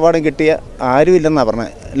 അർജുന അവാർഡും കിട്ടിയ ആരും ഇല്ലെന്നാണ്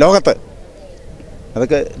പറഞ്ഞത് ലോകത്ത്.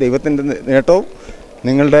 അതൊക്കെ ദൈവത്തിൻ്റെ നേട്ടവും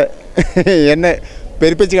നിങ്ങളുടെ എന്നെ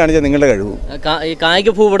പെരുപ്പിച്ച് കാണിച്ച നിങ്ങളുടെ കഴിവും. കായിക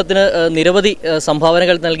ഭൂപടത്തിന് നിരവധി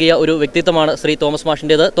സംഭാവനകൾ നൽകിയ ഒരു വ്യക്തിത്വമാണ് ശ്രീ തോമസ്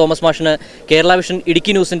മാഷിൻ്റേത്. തോമസ് മാഷിന് കേരള വിഷൻ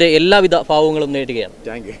ഇടുക്കി ന്യൂസിൻ്റെ എല്ലാവിധ ഭാവങ്ങളും നേടുകയാണ്.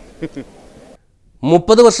 Thank you.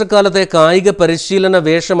 30 വർഷക്കാലത്തെ കായിക പരിശീലന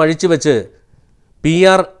വേഷം അഴിച്ചുവെച്ച്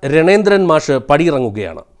PR രണേന്ദ്രൻ മാഷ്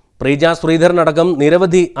പടിയിറങ്ങുകയാണ്. പ്രീജ ശ്രീധരനടക്കം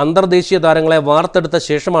നിരവധി അന്തർദേശീയ താരങ്ങളെ വാർത്തെടുത്ത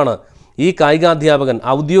ശേഷമാണ് ഈ കായികാധ്യാപകൻ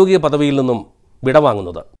ഔദ്യോഗിക പദവിയിൽ നിന്നും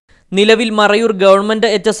വിടവാങ്ങുന്നത്. നിലവിൽ മറയൂർ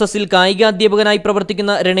ഗവൺമെന്റ് HSSൽ കായികാധ്യാപകനായി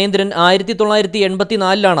പ്രവർത്തിക്കുന്ന രണേന്ദ്രൻ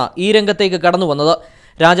 1984 ഈ രംഗത്തേക്ക് കടന്നു വന്നത്.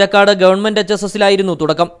 രാജാക്കാട് ഗവൺമെന്റ് HSSലായിരുന്നു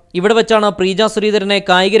തുടക്കം. ഇവിടെ വെച്ചാണ് പ്രീജ ശ്രീധരനെ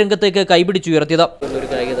കായിക രംഗത്തേക്ക് കൈപിടിച്ചുയർത്തിയത്. ഒരു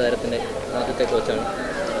കായിക താരത്തിന്റെ ആദ്യത്തെ കോച്ചാണ്.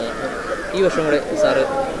 ഈ വർഷം കൂടെ സാറ്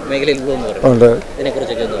മേഖലയിൽ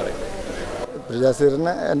ഇതിനെക്കുറിച്ചൊക്കെ ഒന്ന് പറയും. പ്രീജ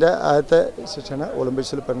ശ്രീധരന് എൻ്റെ ആദ്യത്തെ ശിക്ഷണ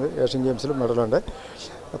ഒളിമ്പിക്സിൽ ഏഷ്യൻ ഗെയിംസിലും മെഡലുണ്ട്.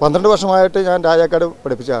 12 വർഷമായിട്ട് ഞാൻ രാജാക്കാട്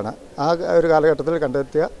പഠിപ്പിച്ചതാണ്. ആ ഒരു കാലഘട്ടത്തിൽ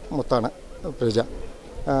കണ്ടെത്തിയ മുത്താണ് പ്രീജ.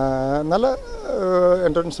 നല്ല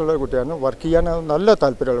എൻട്രൻസ് ഉള്ള കുട്ടിയാണ്. വർക്ക് ചെയ്യാൻ നല്ല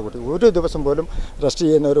താല്പര്യമുള്ള കുട്ടി. ഒരു ദിവസം പോലും റെസ്റ്റ്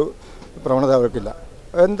ചെയ്യുന്ന ഒരു പ്രവണത അവർക്കില്ല.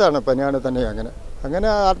 എന്താണ് പനിയാണ് തന്നെ അങ്ങനെ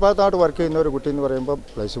ആത്മാർത്ഥമായിട്ട് വർക്ക് ചെയ്യുന്ന ഒരു കുട്ടി എന്ന് പറയുമ്പോൾ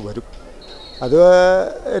പ്ലേസ് വരും. അത്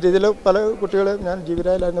രീതിയിൽ പല കുട്ടികളും ഞാൻ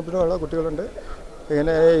ജീവിതയിലായിരുന്നപ്പോഴും ഉള്ള കുട്ടികളുണ്ട്.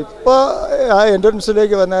 ഇങ്ങനെ ഇപ്പോൾ ആ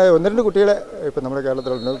എൻട്രൻസിലേക്ക് വന്ന 1-2 കുട്ടികളെ ഇപ്പം നമ്മുടെ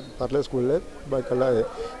കേരളത്തിലുണ്ട്. പല സ്കൂളിൽ ബാക്കിയുള്ള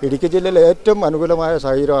ഇടുക്കി ജില്ലയിൽ ഏറ്റവും അനുകൂലമായ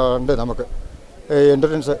സാഹചര്യമുണ്ട് നമുക്ക്.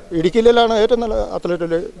 എൻട്രൻസ് ഇടുക്കി ജില്ലയിലാണ് ഏറ്റവും നല്ല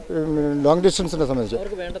അത്ലറ്റിൽ ലോങ് ഡിസ്റ്റൻസിനെ സംബന്ധിച്ച്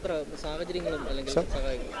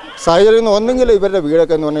സാഹചര്യം. ഒന്നെങ്കിൽ ഇവരുടെ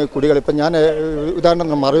വീടൊക്കെ എന്ന് പറഞ്ഞാൽ കുടികൾ ഇപ്പം ഞാൻ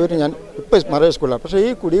ഉദാഹരണം മറയൂർ ഞാൻ ഇപ്പം മറയൂർ സ്കൂളിലാണ്. പക്ഷേ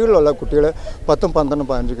ഈ കുടികളിലുള്ള കുട്ടികൾ 10, 12,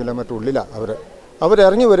 15 കിലോമീറ്റർ ഉള്ളിലാണ്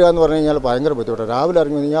അവരിറങ്ങി വരിക എന്ന് പറഞ്ഞു കഴിഞ്ഞാൽ ഭയങ്കര ബുദ്ധിമുട്ടാണ്. രാവിലെ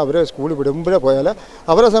ഇറങ്ങി വന്നു കഴിഞ്ഞാൽ അവരെ സ്കൂളിൽ വിടുമ്പോഴേ പോയാൽ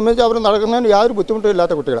അവരെ സംബന്ധിച്ച് അവർ നടക്കുന്നതിന് യാതൊരു ബുദ്ധിമുട്ടും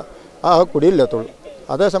ഇല്ലാത്ത കുട്ടികളാണ് ആ കുടിയിലെത്തുള്ളൂ.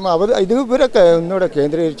 അതേസമയം ഇവരൊക്കെ ഒന്നുകൂടെ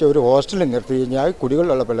കേന്ദ്രീകരിച്ച് ഒരു ഹോസ്റ്റലിൽ നിർത്തി കഴിഞ്ഞാൽ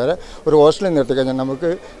കുടികളിലുള്ള പിള്ളേരെ ഒരു ഹോസ്റ്റലിൽ നിർത്തി കഴിഞ്ഞാൽ നമുക്ക്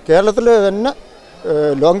കേരളത്തിൽ തന്നെ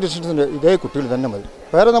ലോങ് ഡിസ്റ്റൻസിൻ്റെ ഇതേ കുട്ടികൾ തന്നെ മതി.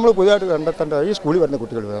 വേറെ നമ്മൾ പുതിയതായിട്ട് കണ്ടെത്തേണ്ട ഈ സ്കൂളിൽ വരുന്ന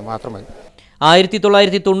കുട്ടികൾ മാത്രം മതി.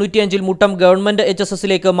 1995 മുട്ടം ഗവൺമെന്റ്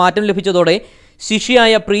HSSലേക്ക് മാറ്റം ലഭിച്ചതോടെ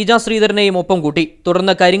ശിഷ്യയായ പ്രീജ ശ്രീധരനെയും ഒപ്പം കൂട്ടി.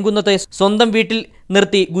 തുടർന്ന് കരിങ്കുന്നത്തെ സ്വന്തം വീട്ടിൽ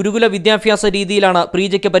നിർത്തി ഗുരുകുല വിദ്യാഭ്യാസ രീതിയിലാണ്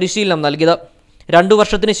പ്രീജയ്ക്ക് പരിശീലനം നൽകിയത്. 2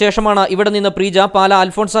 വർഷത്തിന് ശേഷമാണ് ഇവിടെ നിന്ന് പ്രീജ പാല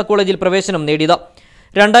അൽഫോൺസ കോളേജിൽ പ്രവേശനം നേടിയത്.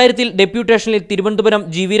 2000 ഡെപ്യൂട്ടേഷനിൽ തിരുവനന്തപുരം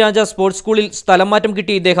GV രാജ സ്പോർട്സ് സ്കൂളിൽ സ്ഥലം മാറ്റം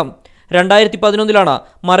കിട്ടിയ ഇദ്ദേഹം 2011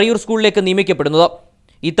 മറയൂർ സ്കൂളിലേക്ക് നിയമിക്കപ്പെടുന്നത്.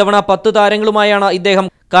 ഇത്തവണ 10 താരങ്ങളുമായാണ് ഇദ്ദേഹം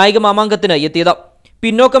കായിക മാമാങ്കത്തിന് എത്തിയത്.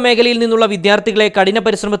 പിന്നോക്ക മേഖലയിൽ നിന്നുള്ള വിദ്യാർത്ഥികളെ കഠിന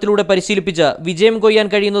പരിശ്രമത്തിലൂടെ പരിശീലിപ്പിച്ച് വിജയം കൊയ്യാൻ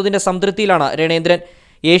കഴിയുന്നതിന്റെ സംതൃപ്തിയിലാണ് രണേന്ദ്രൻ.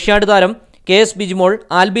 ഏഷ്യാഡ് താരം KS ബിജിമോൾ,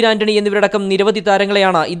 ആൽബിൻ ആന്റണി എന്നിവരടക്കം നിരവധി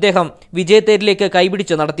താരങ്ങളെയാണ് ഇദ്ദേഹം വിജയത്തേരിലേക്ക്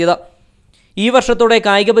കൈപിടിച്ച് നടത്തിയത്. ഈ വർഷത്തോടെ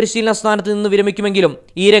കായിക പരിശീലന സ്ഥാനത്ത് നിന്ന് വിരമിക്കുമെങ്കിലും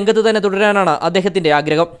ഈ രംഗത്ത് തന്നെ തുടരാനാണ് അദ്ദേഹത്തിന്റെ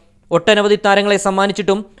ആഗ്രഹം. ഒട്ടനവധി താരങ്ങളെ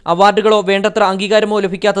സമ്മാനിച്ചിട്ടും അവാർഡുകളോ വേണ്ടത്ര അംഗീകാരമോ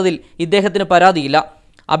ലഭിക്കാത്തതിൽ ഇദ്ദേഹത്തിന് പരാതിയില്ല.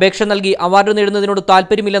 അപേക്ഷ നൽകി അവാർഡ് നേടുന്നതിനോട്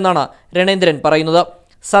താല്പര്യമില്ലെന്നാണ് രണേന്ദ്രൻ പറയുന്നത്.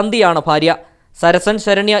 സന്ധിയാണ് ഭാര്യ. സരസൻ,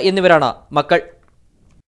 ശരണ്യ എന്നിവരാണ് മക്കൾ.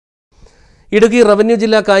 ഇടുക്കി റവന്യൂ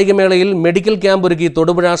ജില്ലാ കായികമേളയിൽ മെഡിക്കൽ ക്യാമ്പ് ഒരുക്കി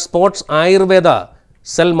തൊടുപുഴ സ്പോർട്സ് ആയുർവേദ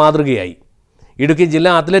സെൽ മാതൃകയായി. ഇടുക്കി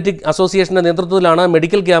ജില്ലാ അത്ലറ്റിക് അസോസിയേഷന്റെ നേതൃത്വത്തിലാണ്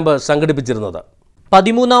മെഡിക്കൽ ക്യാമ്പ് സംഘടിപ്പിച്ചിരുന്നത്.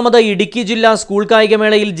 13ാമത് ഇടുക്കി ജില്ലാ സ്കൂൾ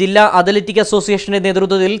കായികമേളയിൽ ജില്ലാ അത്ലറ്റിക് അസോസിയേഷന്റെ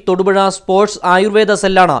നേതൃത്വത്തിൽ Thodupuzha sports Ayurveda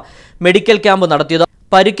സെല്ലാണ് medical camp നടത്തിയത്.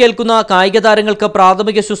 പരിക്കേൽക്കുന്ന കായിക താരങ്ങൾക്ക്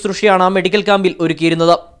പ്രാഥമിക ശുശ്രൂഷയാണ് മെഡിക്കൽ ക്യാമ്പിൽ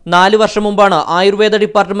ഒരുക്കിയിരുന്നത്. 4 വർഷം മുമ്പാണ് ആയുർവേദ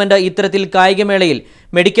ഡിപ്പാർട്ട്മെന്റ് ഇത്തരത്തിൽ കായികമേളയിൽ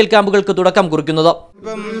മെഡിക്കൽ ക്യാമ്പുകൾക്ക് തുടക്കം കുറിക്കുന്നത്.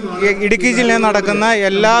 ഇപ്പം ഇടുക്കി ജില്ലയിൽ നടക്കുന്ന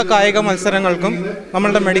എല്ലാ കായിക മത്സരങ്ങൾക്കും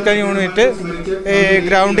നമ്മളുടെ മെഡിക്കൽ യൂണിറ്റ്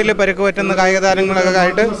ഗ്രൗണ്ടിൽ പരിക്ക് പറ്റുന്ന കായിക താരങ്ങളൊക്കെ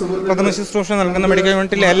ആയിട്ട് പ്രഥമ ശുശ്രൂഷ നൽകുന്ന മെഡിക്കൽ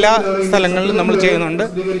യൂണിറ്റിൽ എല്ലാ സ്ഥലങ്ങളിലും നമ്മൾ ചെയ്യുന്നുണ്ട്.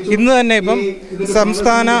 ഇന്ന് തന്നെ ഇപ്പം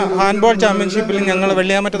സംസ്ഥാന ഹാൻഡ്ബോൾ ചാമ്പ്യൻഷിപ്പിൽ ഞങ്ങൾ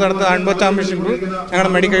വെള്ളിയാമറ്റത്ത് നടത്തുന്ന ഹാൻഡ്ബോൾ ചാമ്പ്യൻഷിപ്പിൽ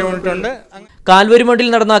ഞങ്ങളുടെ മെഡിക്കൽ യൂണിറ്റ് ഉണ്ട്. കാൽവരിമണ്ടിൽ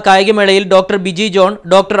നടന്ന കായികമേളയിൽ doctor Biji John,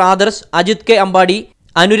 doctor Adarsh, Ajith K Ambadi,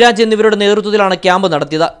 Anuraj എന്നിവരുടെ നേതൃത്വത്തിലാണ് ക്യാമ്പ്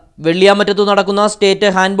നടത്തിയത്. വെള്ളിയാമറ്റത്തു നടക്കുന്ന സ്റ്റേറ്റ്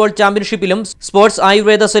ഹാൻഡ്ബോൾ ചാമ്പ്യൻഷിപ്പിലും സ്പോർട്സ്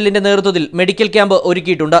ആയുർവേദ സെല്ലിന്റെ നേതൃത്വത്തിൽ മെഡിക്കൽ ക്യാമ്പ്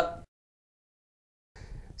ഒരുക്കിയിട്ടുണ്ട്.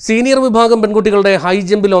 സീനിയർ വിഭാഗം പെൺകുട്ടികളുടെ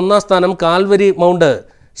ഹൈജമ്പിൽ 1ാം സ്ഥാനം കാൽവരി മൗണ്ട്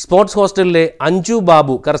സ്പോർട്സ് ഹോസ്റ്റലിലെ അഞ്ജു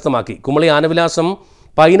ബാബു കരസ്ഥമാക്കി. കുമളി ആനവിലാസം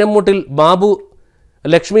പൈനമ്മൂട്ടിൽ ബാബു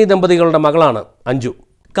ലക്ഷ്മി ദമ്പതികളുടെ മകളാണ് അഞ്ജു.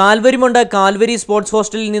 കാൽവരിമണ്ട് കാൽവരി സ്പോർട്സ്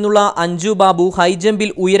ഹോസ്റ്റലിൽ നിന്നുള്ള അഞ്ജു ബാബു ഹൈജമ്പിൽ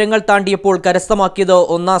ഉയരങ്ങൾ താണ്ടിയപ്പോൾ കരസ്ഥമാക്കിയത്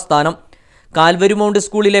 1ാം സ്ഥാനം. കാൽവരി മൗണ്ട്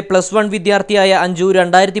സ്കൂളിലെ +1 വിദ്യാർത്ഥിയായ അഞ്ജു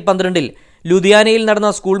 2012 ലുധിയാനയിൽ നടന്ന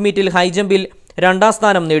സ്കൂൾ മീറ്റിൽ ഹൈജമ്പിൽ 2ാം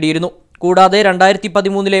സ്ഥാനം നേടിയിരുന്നു. കൂടാതെ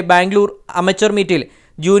 2013 ബാംഗ്ലൂർ അമച്ചർ മീറ്റിൽ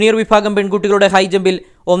ജൂനിയർ വിഭാഗം പെൺകുട്ടികളുടെ ഹൈജമ്പിൽ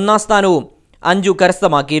 1ാം സ്ഥാനവും അഞ്ജു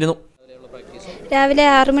കരസ്ഥമാക്കിയിരുന്നു. രാവിലെ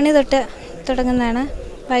 6 മണി തൊട്ട് തുടങ്ങുന്നതാണ്.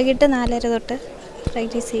 വൈകിട്ട് 4:30 തൊട്ട്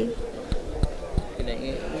പ്രാക്ടീസ് ചെയ്യും.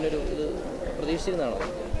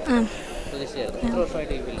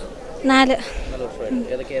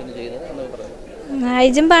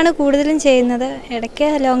 ഹൈജമ്പാണ് കൂടുതലും ചെയ്യുന്നത്. ഇടയ്ക്ക്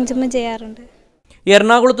ലോങ് ജമ്പ് ചെയ്യാറുണ്ട്.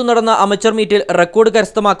 എറണാകുളത്ത് നടന്ന അമച്ചർ മീറ്റിൽ റെക്കോർഡ്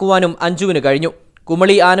കരസ്ഥമാക്കുവാനും അഞ്ജുവിന് കഴിഞ്ഞു.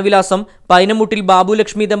 കുമളി ആനവിലാസം പൈനമുട്ടിൽ ബാബു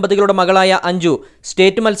ലക്ഷ്മി ദമ്പതികളുടെ മകളായ അഞ്ജു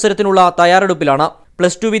സ്റ്റേറ്റ് മത്സരത്തിനുള്ള തയ്യാറെടുപ്പിലാണ്.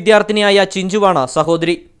 +2 വിദ്യാർത്ഥിനിയായ ചിഞ്ചുവാണ്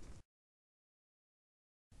സഹോദരി.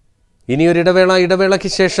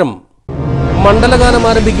 ഇടവേളയ്ക്ക് ശേഷം മണ്ഡലഗാനം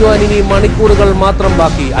ആരംഭിക്കുവാൻ ഇനി മണിക്കൂറുകൾ മാത്രം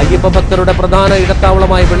ബാക്കി. അയ്യപ്പ ഭക്തരുടെ പ്രധാന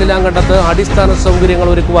ഇടത്താവളമായ വെള്ളിലാങ്കണ്ടത്ത് അടിസ്ഥാന സൗകര്യങ്ങൾ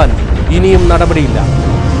ഒരുക്കുവാൻ ഇനിയും നടപടിയില്ല.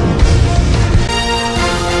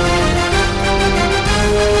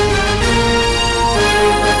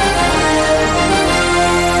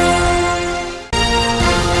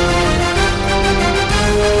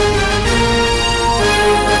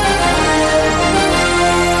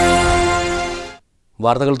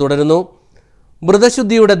 വാർത്തകൾ തുടരുന്നു.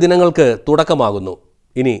 വ്രതശുദ്ധിയുടെ ദിനങ്ങൾക്ക് തുടക്കമാകുന്നു.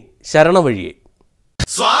 ഇനി ശരണവഴിയെ.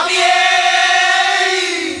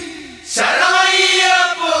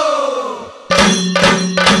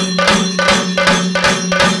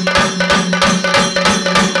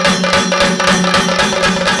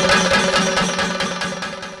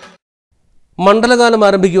 മണ്ഡലകാലം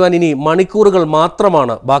ആരംഭിക്കുവാൻ ഇനി മണിക്കൂറുകൾ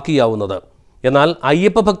മാത്രമാണ് ബാക്കിയാവുന്നത്. എന്നാൽ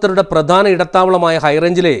അയ്യപ്പ ഭക്തരുടെ പ്രധാന ഇടത്താവളമായ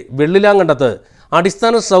ഹൈറേഞ്ചിലെ വെള്ളിലാങ്കണ്ടത്ത്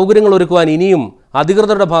അടിസ്ഥാന സൗകര്യങ്ങൾ ഒരുക്കുവാൻ ഇനിയും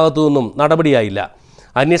അധികൃതരുടെ ഭാഗത്തു നിന്നും നടപടിയായില്ല.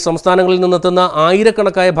 അന്യ സംസ്ഥാനങ്ങളിൽ നിന്നെത്തുന്ന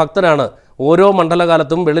ആയിരക്കണക്കായ ഭക്തരാണ് ഓരോ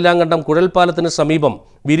മണ്ഡലകാലത്തും വെള്ളിലാങ്കണ്ടം കുഴൽപ്പാലത്തിന് സമീപം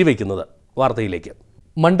വിരിവയ്ക്കുന്നത്. വാർത്തയിലേക്ക്.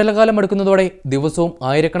 മണ്ഡലകാലം അടുക്കുന്നതോടെ ദിവസവും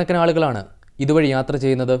ആയിരക്കണക്കിന് ആളുകളാണ് ഇതുവഴി യാത്ര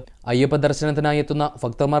ചെയ്യുന്നത്. അയ്യപ്പ ദർശനത്തിനായി എത്തുന്ന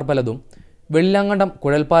ഭക്തന്മാർ പലതും വെള്ളിലാങ്കണ്ടം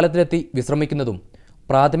കുഴൽപ്പാലത്തിലെത്തി വിശ്രമിക്കുന്നതും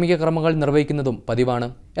പ്രാഥമിക കർമ്മങ്ങൾ നിർവഹിക്കുന്നതും പതിവാണ്.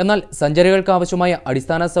 എന്നാൽ സഞ്ചാരികൾക്ക് ആവശ്യമായ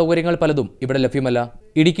അടിസ്ഥാന സൗകര്യങ്ങൾ പലതും ഇവിടെ ലഭ്യമല്ല.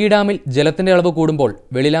 ഇടുക്കി ഡാമിൽ ജലത്തിന്റെ അളവ് കൂടുമ്പോൾ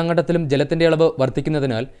വെള്ളിലാങ്കണ്ടത്തിലും ജലത്തിന്റെ അളവ്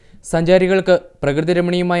വർദ്ധിക്കുന്നതിനാൽ സഞ്ചാരികൾക്ക്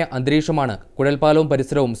പ്രകൃതിരമണീയമായ അന്തരീക്ഷമാണ് കുഴൽപ്പാലവും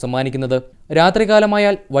പരിസരവും സമ്മാനിക്കുന്നത്.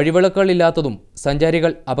 രാത്രികാലമായാൽ വഴിവിളക്കുകളില്ലാത്തതും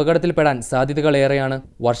സഞ്ചാരികൾ അപകടത്തിൽപ്പെടാൻ സാധ്യതകളേറെയാണ്.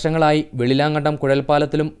 വർഷങ്ങളായി വെള്ളിലാങ്കണ്ടം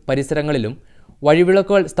കുഴൽപ്പാലത്തിലും പരിസരങ്ങളിലും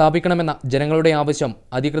വഴിവിളക്കുകൾ സ്ഥാപിക്കണമെന്ന ജനങ്ങളുടെ ആവശ്യം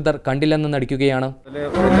അധികൃതർ കണ്ടില്ലെന്ന് നടിക്കുകയാണ്.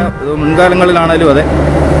 മുൻകാലങ്ങളിലാണേലും അതെ,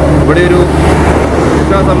 ഇവിടെ ഒരു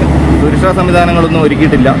സുരക്ഷാ സംവിധാനങ്ങളൊന്നും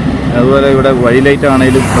ഒരുക്കിയിട്ടില്ല. അതുപോലെ ഇവിടെ വഴി ലൈറ്റ്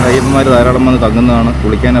ആണെങ്കിലും അയ്യപ്പന്മാർ ധാരാളം വന്ന് തങ്ങുന്നതാണ്,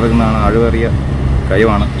 കുളിക്കാനിറങ്ങുന്നതാണ്, ആഴവേറിയ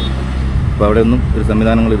കയമാണ്. അപ്പോൾ അവിടെ ഒന്നും ഒരു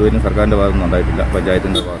സംവിധാനങ്ങൾ ഇതുവരെയും സർക്കാരിൻ്റെ ഭാഗത്തുനിന്ന് ഉണ്ടായിട്ടില്ല,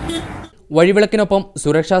 പഞ്ചായത്തിൻ്റെ ഭാഗത്ത്. വഴിവിളക്കിനൊപ്പം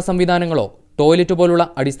സുരക്ഷാ സംവിധാനങ്ങളോ ടോയ്ലറ്റ് പോലുള്ള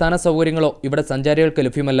അടിസ്ഥാന സൗകര്യങ്ങളോ ഇവിടെ സഞ്ചാരികൾക്ക്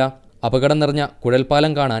ലഭ്യമല്ല. അപകടം നിറഞ്ഞ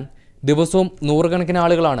കുഴൽപ്പാലം കാണാൻ ദിവസവും നൂറുകണക്കിന്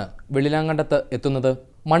ആളുകളാണ് വെള്ളിലാങ്കണ്ടത്ത് എത്തുന്നത്.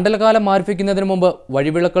 മണ്ഡലകാലം ആരംഭിക്കുന്നതിന് മുമ്പ്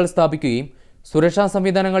വഴിവിളക്കുകൾ സ്ഥാപിക്കുകയും സുരക്ഷാ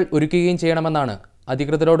സംവിധാനങ്ങൾ ഒരുക്കുകയും ചെയ്യണമെന്നാണ്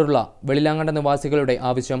അധികൃതരോടുള്ള വെള്ളിലാങ്കണ്ട നിവാസികളുടെ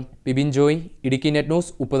ആവശ്യം. ബിബിൻ ജോയ്, ഇടുക്കിനെറ്റ്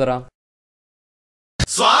ന്യൂസ്, ഉപ്പുതറ.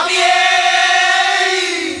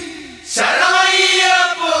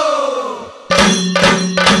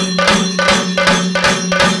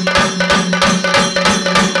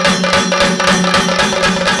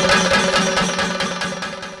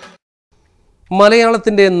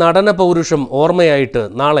 മലയാളത്തിൻ്റെ നടന പൗരുഷം ഓർമ്മയായിട്ട്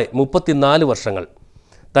നാളെ 34 വർഷങ്ങൾ.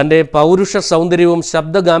 തൻ്റെ പൗരുഷ സൗന്ദര്യവും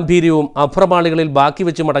ശബ്ദഗാംഭീര്യവും അഭ്രപാളികളിൽ ബാക്കി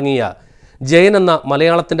വെച്ച് മടങ്ങിയ ജയൻ എന്ന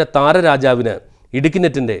മലയാളത്തിൻ്റെ താരരാജാവിന്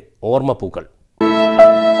ഇടുക്കിനെറ്റിൻ്റെ ഓർമ്മപ്പൂക്കൾ.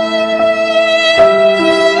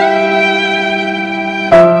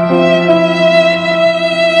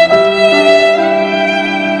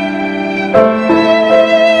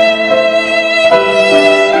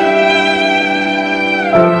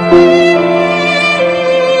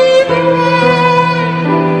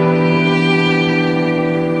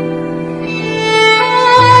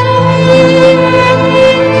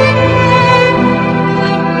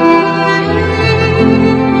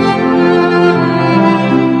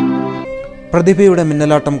 പ്രതിഭയുടെ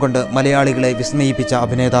മിന്നലാട്ടം കൊണ്ട് മലയാളികളെ വിസ്മയിപ്പിച്ച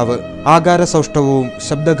അഭിനേതാവ്, ആകാരസൗഷ്ഠവവും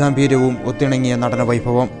ശബ്ദഗാംഭീര്യവും ഒത്തിണങ്ങിയ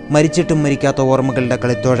നടനവൈഭവം, മരിച്ചിട്ടും മരിക്കാത്ത ഓർമ്മകളുടെ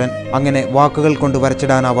കളിത്തോഴൻ, അങ്ങനെ വാക്കുകൾ കൊണ്ട്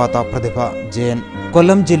വരച്ചിടാനാവാത്ത പ്രതിഭ ജയൻ.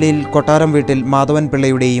 കൊല്ലം ജില്ലയിൽ കൊട്ടാരം വീട്ടിൽ മാധവൻ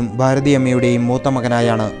പിള്ളയുടെയും ഭാരതിയമ്മയുടെയും മൂത്ത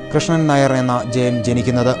മകനായാണ് കൃഷ്ണൻ നായർ എന്ന ജയൻ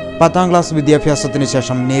ജനിക്കുന്നത്. 10ാം ക്ലാസ് വിദ്യാഭ്യാസത്തിന്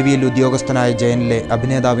ശേഷം നേവിയിൽ ഉദ്യോഗസ്ഥനായ ജയനിലെ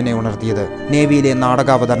അഭിനേതാവിനെ ഉണർത്തിയത് നേവിയിലെ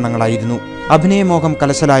നാടകാവതരണങ്ങളായിരുന്നു. അഭിനയമോഹം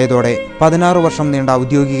കലശലായതോടെ 16 വർഷം നീണ്ട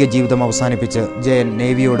ഔദ്യോഗിക ജീവിതം അവസാനിപ്പിച്ച് ജയൻ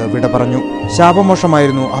നേവിയോട് വിട പറഞ്ഞു.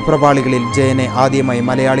 ശാപമോഷമായിരുന്നു അപ്രപാളികളിൽ ജയനെ ആദ്യമായി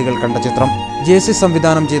മലയാളികൾ കണ്ട ചിത്രം. ജെ.സി.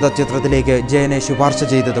 സംവിധാനം ചെയ്ത ചിത്രത്തിലേക്ക് ജയനെ ശുപാർശ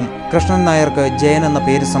ചെയ്തതും കൃഷ്ണൻ നായർക്ക് ജയൻ എന്ന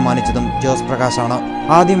പേര് സമ്മാനിച്ചതും ജോസ് പ്രകാശാണ്.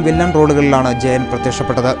 ആദ്യം വില്ലൻ റോളുകളിലാണ് ജയൻ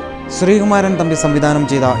പ്രത്യക്ഷപ്പെട്ടത്. ശ്രീകുമാരൻ തമ്പി സംവിധാനം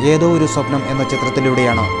ചെയ്ത ഏതോ ഒരു സ്വപ്നം എന്ന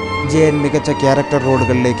ചിത്രത്തിലൂടെയാണ് ജയൻ മികച്ച ക്യാരക്ടർ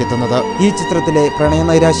റോളുകളിലേക്ക് എത്തുന്നത്. ഈ ചിത്രത്തിലെ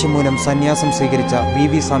പ്രണയനൈരാശ്യം മൂലം സന്യാസം സ്വീകരിച്ച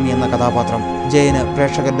വി സ്വാമി എന്ന കഥാപാത്രം ജയന്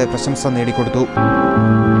പ്രേക്ഷകരുടെ പ്രശംസ നേടിക്കൊടുത്തു.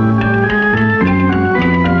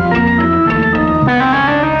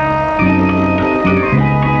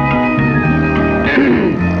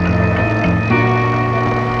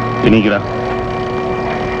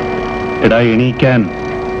 എണീക്കാൻ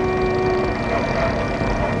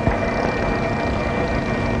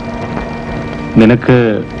നിനക്ക്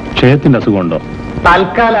ക്ഷയത്തിന്റെ അസുഖമുണ്ടോ?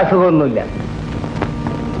 തൽക്കാല അസുഖമൊന്നുമില്ല.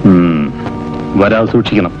 വരാതെ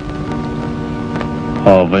സൂക്ഷിക്കണം.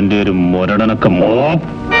 അവന്റെ ഒരു മുരടനൊക്കെ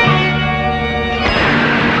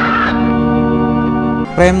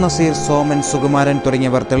പ്രേം നസീർ, സോമൻ, സുകുമാരൻ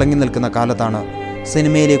തുടങ്ങിയവർ തിളങ്ങി നിൽക്കുന്ന കാലത്താണ്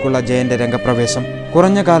സിനിമയിലേക്കുള്ള ജയന്റെ രംഗപ്രവേശം.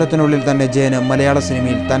 കുറഞ്ഞ കാലത്തിനുള്ളിൽ തന്നെ ജയന് മലയാള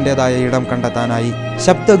സിനിമയിൽ തന്റേതായ ഇടം കണ്ടെത്താനായി.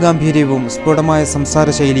 ശബ്ദഗാംഭീര്യവും സ്ഫുടമായ സംസാര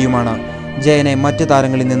ശൈലിയുമാണ് ജയനെ മറ്റ്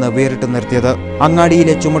താരങ്ങളിൽ നിന്ന് വേറിട്ട് നിർത്തിയത്.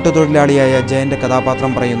 അങ്ങാടിയിലെ ചുമട്ടുതൊഴിലാളിയായ ജയന്റെ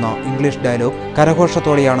കഥാപാത്രം പറയുന്ന English dialogue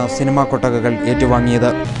കരഘോഷത്തോടെയാണ് cinema കൊട്ടകകൾ ഏറ്റുവാങ്ങിയത്.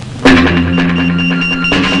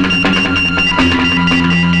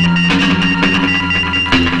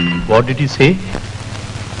 What did you say?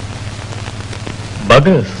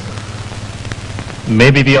 Buggers.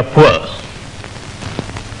 Maybe we are poor.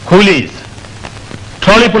 Coolies.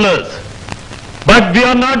 Trolley pullers. But we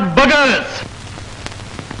are not buggers.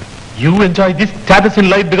 You enjoy this status in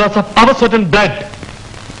life because of our certain blood.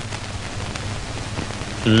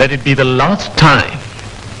 Let it be the last time.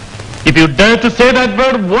 If you dare to say that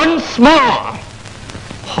word once more,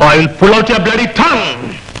 I will pull out your bloody tongue.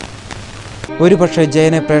 ഒരുപക്ഷെ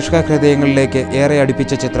ജയനെ പ്രേക്ഷക ഹൃദയങ്ങളിലേക്ക് ഏറെ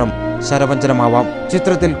അടുപ്പിച്ച ചിത്രം ശരവഞ്ചനമാവാം.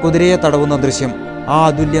 ചിത്രത്തിൽ കുതിരയെ തടവുന്ന ദൃശ്യം ആ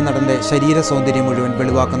അതുല്യ നടന്റെ ശരീര സൗന്ദര്യം മുഴുവൻ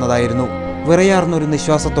വെളിവാക്കുന്നതായിരുന്നു. വിറയാർന്നൊരു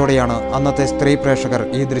നിശ്വാസത്തോടെയാണ് അന്നത്തെ സ്ത്രീ പ്രേക്ഷകർ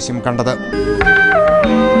ഈ ദൃശ്യം കണ്ടത്.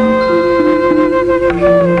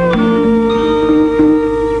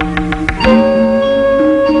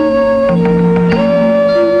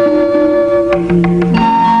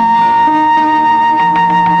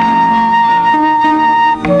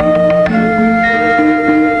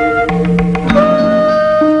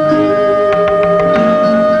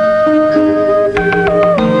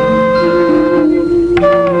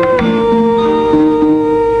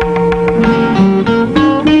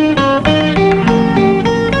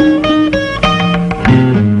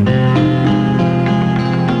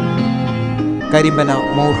 കരിമ്പന,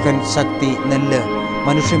 മൂർഖൻ, ശക്തി, നെല്ല്,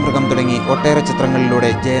 മനുഷ്യമൃഗം തുടങ്ങി ഒട്ടേറെ ചിത്രങ്ങളിലൂടെ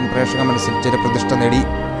ജയൻ പ്രേക്ഷക മനസ്സിൽ ചിരപ്രതിഷ്ഠ നേടി.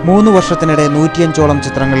 3 വർഷത്തിനിടെ 105ഓളം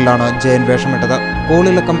ചിത്രങ്ങളിലാണ് ജയൻ വേഷമിട്ടത്.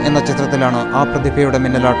 കോളിളക്കം എന്ന ചിത്രത്തിലാണ് ആ പ്രതിഭയുടെ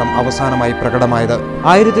മിന്നലാട്ടം അവസാനമായി പ്രകടമായത്.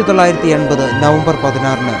 1980 നവംബർ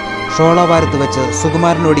 16 ഷോളാവാരത്ത് വെച്ച്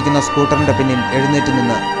സുകുമാരൻ ഓടിക്കുന്ന സ്കൂട്ടറിന്റെ പിന്നിൽ എഴുന്നേറ്റ്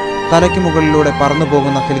നിന്ന് തലയ്ക്ക് മുകളിലൂടെ പറന്നു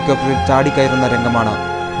പോകുന്ന ഹെലികോപ്റ്ററിൽ ചാടിക്കയറുന്ന രംഗമാണ്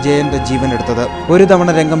ജയന്റെ ജീവനെടുത്തത്. ഒരു തവണ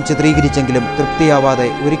രംഗം ചിത്രീകരിച്ചെങ്കിലും തൃപ്തിയാവാതെ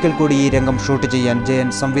ഒരിക്കൽ കൂടി ഈ രംഗം ഷൂട്ട് ചെയ്യാൻ ജയൻ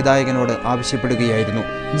സംവിധായകനോട് ആവശ്യപ്പെടുകയായിരുന്നു.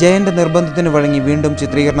 ജയന്റെ നിർബന്ധത്തിന് വഴങ്ങി വീണ്ടും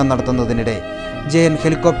ചിത്രീകരണം നടത്തുന്നതിനിടെ ജയൻ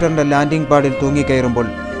ഹെലികോപ്റ്ററിന്റെ ലാൻഡിംഗ് പാഡിൽ തൂങ്ങിക്കയറുമ്പോൾ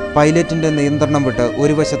പൈലറ്റിന്റെ നിയന്ത്രണം വിട്ട്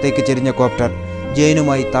ഒരു വശത്തേക്ക് ചെരിഞ്ഞ കോപ്റ്റർ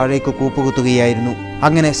ജയനുമായി താഴേക്ക് കൂപ്പുകുത്തുകയായിരുന്നു.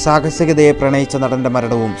 അങ്ങനെ സാഹസികതയെ പ്രണയിച്ച നടന്റെ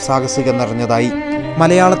മരണവും സാഹസികം നിറഞ്ഞതായി.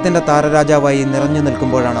 മലയാളത്തിന്റെ താരരാജാവായി നിറഞ്ഞു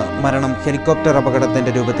നിൽക്കുമ്പോഴാണ് മരണം ഹെലികോപ്റ്റർ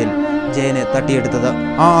അപകടത്തിന്റെ രൂപത്തിൽ ജയനെ തട്ടിയെടുത്തത്.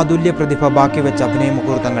 ആ അതുല്യ പ്രതിഭ ബാക്കി വെച്ച അഭിനയ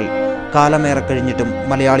മുഹൂർത്തങ്ങൾ കാലമേറെ കഴിഞ്ഞിട്ടും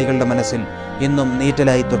മലയാളികളുടെ മനസ്സിൽ ഇന്നും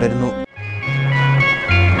നീറ്റലായി തുടരുന്നു.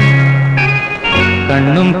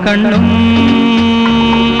 കണ്ണും കണ്ണും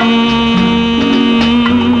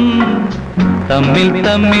തമ്മിൽ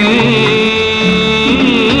തമ്മിൽ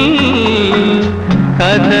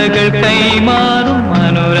കഥകൾ കൈമാറും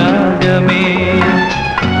അനുരാഗമേ,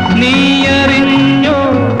 നീയറിഞ്ഞോ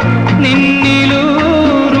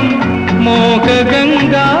നിന്നിലൂറും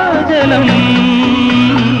മോഹഗംഗാജലം,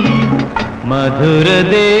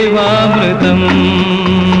 മധുരദേവാമൃതം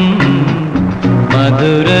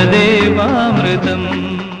മധുരദേവാമൃതം.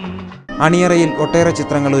 അണിയറയിൽ ഒട്ടേറെ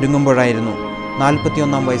ചിത്രങ്ങൾ ഒരുങ്ങുമ്പോഴായിരുന്നു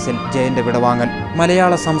 41 വയസ്സിൽ ജയന്റെ വിടവാങ്ങൽ.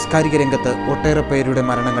 മലയാള സാംസ്കാരിക രംഗത്ത് ഒട്ടേറെ പേരുടെ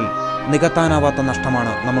മരണങ്ങൾ നികത്താനാവാത്ത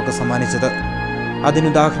നഷ്ടമാണ് നമുക്ക് സമ്മാനിച്ചത്.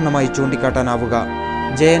 അതിനുദാഹരണമായി ചൂണ്ടിക്കാട്ടാനാവുക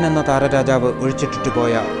ജയൻ എന്ന താരരാജാവ് ഒഴിച്ചിട്ടിട്ട്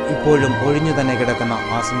പോയ, ഇപ്പോഴും ഒഴിഞ്ഞു തന്നെ കിടക്കുന്ന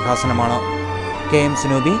ആ സിംഹാസനമാണ്. KM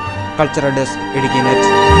സുനൂബി, cultural desk, ഇടുക്കിനെറ്റ്.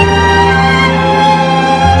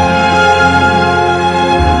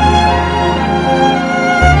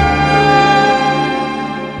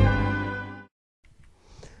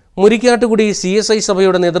 Murikkattukudy CSI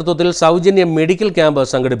സഭയുടെ നേതൃത്വത്തിൽ സൗജന്യ മെഡിക്കൽ ക്യാമ്പ്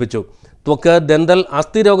സംഘടിപ്പിച്ചു. ത്വക്ക്, ദന്തൽ,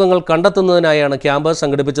 അസ്ഥിരോഗങ്ങൾ കണ്ടെത്തുന്നതിനായാണ് ക്യാമ്പ്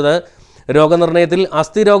സംഘടിപ്പിച്ചത്. രോഗനിർണയത്തിൽ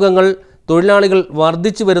അസ്ഥിരോഗങ്ങൾ തൊഴിലാളികൾ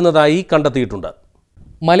വർദ്ധിച്ചു വരുന്നതായി കണ്ടെത്തിയിട്ടുണ്ട്.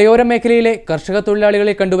 മലയോര മേഖലയിലെ കർഷക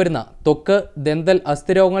തൊഴിലാളികളെ കണ്ടുവരുന്ന ത്വക്ക്, ദന്തൽ,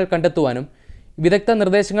 അസ്ഥിരോഗങ്ങൾ കണ്ടെത്തുവാനും വിദഗ്ധ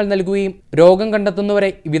നിർദ്ദേശങ്ങൾ നൽകുകയും രോഗം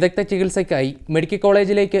കണ്ടെത്തുന്നവരെ വിദഗ്ധ ചികിത്സയ്ക്കായി മെഡിക്കൽ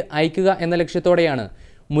കോളേജിലേക്ക് അയക്കുക എന്ന ലക്ഷ്യത്തോടെയാണ്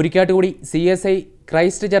മുരിക്കാട്ടുകുടി CSI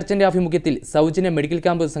ക്രൈസ്റ്റ് ചർച്ചിന്റെ ആഭിമുഖ്യത്തിൽ സൗജന്യ മെഡിക്കൽ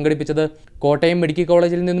ക്യാമ്പ് സംഘടിപ്പിച്ചത്. കോട്ടയം മെഡിക്കൽ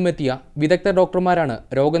കോളേജിൽ നിന്നും എത്തിയ വിദഗ്ധ ഡോക്ടർമാരാണ്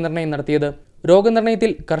രോഗനിർണയം നടത്തിയത്.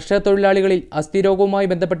 രോഗനിർണയത്തിൽ കർഷക തൊഴിലാളികളിൽ അസ്ഥിരോഗവുമായി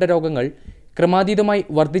ബന്ധപ്പെട്ട രോഗങ്ങൾ ക്രമാതീതമായി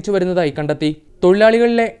വർദ്ധിച്ചു വരുന്നതായി കണ്ടെത്തി.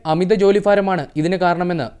 തൊഴിലാളികളിലെ അമിത ജോലിഭാരമാണ് ഇതിന്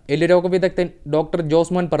കാരണമെന്ന് എല്ലുരോഗ വിദഗ്ധൻ ഡോക്ടർ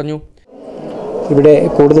ജോസ്മോൻ പറഞ്ഞു. ഇവിടെ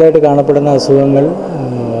കൂടുതലായിട്ട് കാണപ്പെടുന്ന അസുഖങ്ങൾ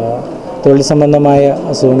തൊഴിൽ സംബന്ധമായ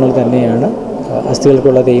അസുഖങ്ങൾ തന്നെയാണ്.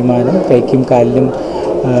 അസ്ഥികൾക്കുള്ള തേയ്മാനം, കൈക്കും കാലിലും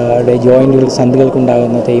ജോയിൻറ്റുകൾ,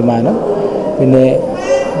 സന്ധികൾക്കുണ്ടാകുന്ന തേയ്മാനം, പിന്നെ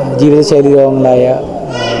ജീവിതശൈലി രോഗങ്ങളായ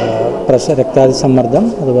രക്താതിസമ്മർദ്ദം,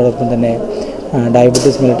 അതുപോലൊപ്പം തന്നെ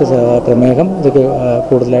ഡയബറ്റീസ്, മെലിറ്റസ്, പ്രമേഹം, ഇതൊക്കെ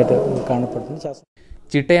കൂടുതലായിട്ട് കാണപ്പെടുന്നു.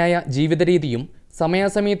 ചിട്ടയായ ജീവിത രീതിയും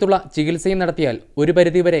സമയാസമയത്തുള്ള ചികിത്സയും നടത്തിയാൽ ഒരു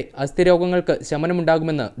പരിധിവരെ അസ്ഥിരോഗങ്ങൾക്ക്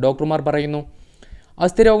ശമനമുണ്ടാകുമെന്ന് ഡോക്ടർമാർ പറയുന്നു.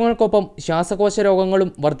 അസ്ഥിരോഗങ്ങൾക്കൊപ്പം ശ്വാസകോശ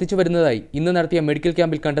രോഗങ്ങളും വർദ്ധിച്ചു വരുന്നതായി ഇന്ന് നടത്തിയ മെഡിക്കൽ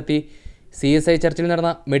ക്യാമ്പിൽ കണ്ടെത്തി. CSI ചർച്ചിൽ നടന്ന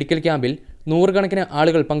മെഡിക്കൽ ക്യാമ്പിൽ 100 കണക്കിന്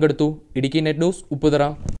ആളുകൾ പങ്കെടുത്തു. Idukki net news, Upputhara.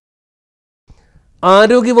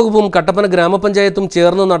 ആരോഗ്യവകുപ്പും കട്ടപ്പന ഗ്രാമപഞ്ചായത്തും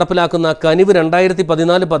ചേർന്ന് നടപ്പിലാക്കുന്ന കനിവ്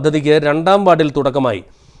 2014 പദ്ധതിക്ക് 2ാം വാർഡിൽ തുടക്കമായി.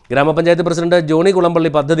 ഗ്രാമപഞ്ചായത്ത് പ്രസിഡന്റ് ജോണി കുളമ്പള്ളി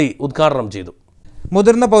പദ്ധതി ഉദ്ഘാടനം ചെയ്തു.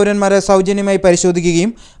 മുതിർന്ന പൗരന്മാരെ സൗജന്യമായി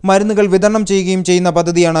പരിശോധിക്കുകയും മരുന്നുകൾ വിതരണം ചെയ്യുകയും ചെയ്യുന്ന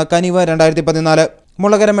പദ്ധതിയാണ് കനിവ് 2014.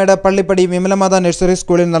 മുളകരമേട് പള്ളിപ്പടി വിമലമാത നഴ്സറി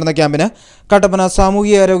സ്കൂളിൽ നടന്ന ക്യാമ്പിന് കട്ടപ്പന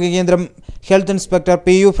സാമൂഹികാരോഗ്യ കേന്ദ്രം health inspector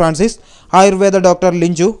PU Francis, Ayurveda doctor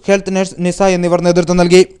Linju, health nurse നിസ എന്നിവർ നേതൃത്വം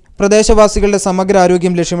നൽകി. പ്രദേശവാസികളുടെ സമഗ്ര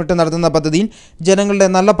ആരോഗ്യം ലക്ഷ്യമിട്ട് നടത്തുന്ന പദ്ധതിയിൽ ജനങ്ങളുടെ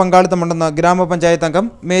നല്ല പങ്കാളിത്തമുണ്ടെന്ന് ഗ്രാമപഞ്ചായത്ത് അംഗം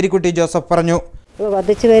മേരിക്കുട്ടി ജോസഫ് പറഞ്ഞു.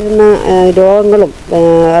 വർദ്ധിച്ചു വരുന്ന രോഗങ്ങളും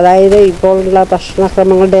അതായത് ഇപ്പോഴുള്ള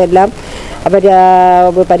ഭക്ഷണക്രമങ്ങളുടെ എല്ലാം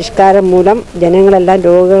പരിഷ്കാരം മൂലം ജനങ്ങളെല്ലാം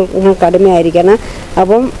രോഗങ്ങൾക്ക് അടിമയായിരിക്കണം.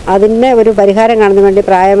 അപ്പം അതിൻ്റെ ഒരു പരിഹാരം കാണുന്നതിന് വേണ്ടി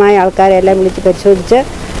പ്രായമായ ആൾക്കാരെല്ലാം വിളിച്ച് പരിശോധിച്ച്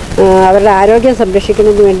അവരുടെ ആരോഗ്യം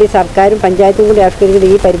സംരക്ഷിക്കുന്നതിന് വേണ്ടി സർക്കാരും പഞ്ചായത്തും കൂടി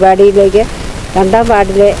ആവിഷ്കരിക്കുന്ന ഈ പരിപാടിയിലേക്ക് 2ാം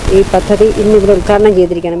വാർഡിലെ ഈ പദ്ധതി ഇന്നിവിടെ ഉദ്ഘാടനം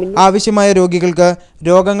ചെയ്തിരിക്കണം. ആവശ്യമായ രോഗികൾക്ക്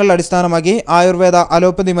രോഗങ്ങൾ അടിസ്ഥാനമാക്കി ആയുർവേദ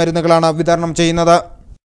അലോപ്പതി മരുന്നുകളാണ് വിതരണം ചെയ്യുന്നത്.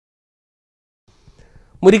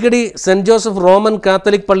 Murikkadi saint Joseph Roman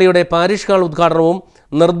Catholic പള്ളിയുടെ പാരിഷ് ഹാൾ ഉദ്ഘാടനവും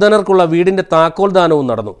നിർധനർക്കുള്ള വീടിന്റെ താക്കോൽദാനവും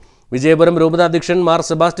നടന്നു. വിജയപുരം രൂപതാധ്യക്ഷൻ മാർ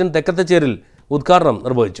സെബാസ്റ്റ്യൻ തെക്കത്തച്ചേരിൽ ഉദ്ഘാടനം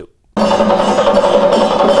നിർവഹിച്ചു.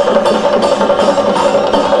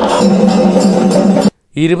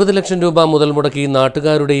 20 ലക്ഷം രൂപ മുതൽ മുടക്കി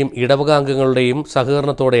നാട്ടുകാരുടെയും ഇടവകാംഗങ്ങളുടെയും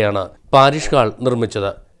സഹകരണത്തോടെയാണ് പാരിഷ് ഹാൾ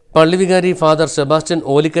നിർമ്മിച്ചത്. പള്ളി വികാരി ഫാദർ സെബാസ്റ്റ്യൻ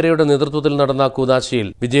ഓലിക്കരയുടെ നേതൃത്വത്തിൽ നടന്ന കൂദാശയിൽ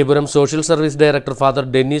Vijayapuram social service director father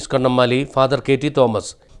Dennis കണ്ണമ്മാലി, father KT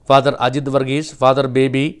Thomas, father Ajith Varghese, father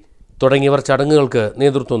baby തുടങ്ങിയവർ ചടങ്ങുകൾക്ക്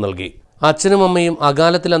നേതൃത്വം നൽകി. അച്ഛനും അമ്മയും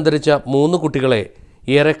അകാലത്തിൽ അന്തരിച്ച 3 കുട്ടികളെ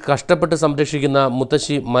ഏറെ കഷ്ടപ്പെട്ട് സംരക്ഷിക്കുന്ന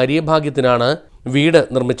മുത്തശ്ശി മരിയഭാഗ്യത്തിനാണ് വീട്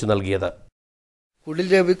നിർമ്മിച്ചു നൽകിയത്.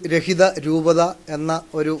 കുടിൽരഹിത രൂപത എന്ന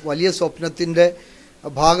ഒരു വലിയ സ്വപ്നത്തിൻ്റെ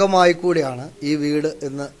ഭാഗമായി കൂടിയാണ് ഈ വീട്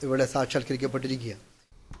ഇന്ന് ഇവിടെ സാക്ഷാത്കരിക്കപ്പെട്ടിരിക്കുക.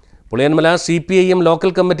 പുളിയന്മല CPIM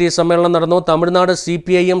ലോക്കൽ കമ്മിറ്റി സമ്മേളനം നടന്നു. തമിഴ്നാട്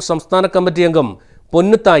CPIM സംസ്ഥാന കമ്മിറ്റി അംഗം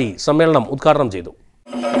പൊന്നുത്തായി സമ്മേളനം ഉദ്ഘാടനം ചെയ്തു.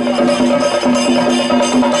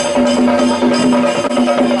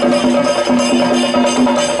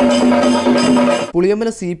 പുളിയമല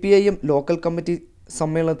CPIM ലോക്കൽ കമ്മിറ്റി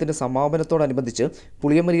സമ്മേളനത്തിന്റെ സമാപനത്തോടനുബന്ധിച്ച്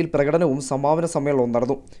പുളിയമലയിൽ പ്രകടനവും സമാപന സമ്മേളനവും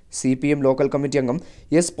നടന്നു. CPIM ലോക്കൽ കമ്മിറ്റി അംഗം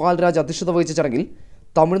S പാൽരാജ് അധ്യക്ഷത വഹിച്ച ചടങ്ങിൽ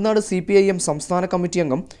തമിഴ്നാട് CPIM സംസ്ഥാന കമ്മിറ്റി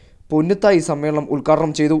അംഗം പൊന്നുത്തായി സമ്മേളനം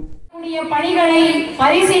ഉദ്ഘാടനം ചെയ്തു. பணிகளை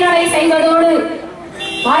பரிசீலனை செய்வதோடு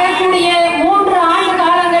வரக்கூடிய 3 ஆண்டு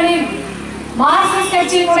காலங்களில் மார்க்சிஸ்ட்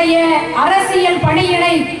கட்சியினுடைய அரசியல்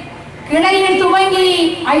பணியினை கிளையில் துவங்கி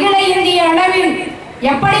அகில இந்திய அளவில்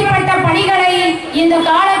எப்படிப்பட்ட பணிகளை இந்த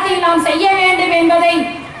காலத்தில் நாம் செய்ய வேண்டும் என்பதை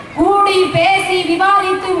கூடி பேசி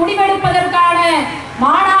விவாதித்து முடிவெடுப்பதற்கான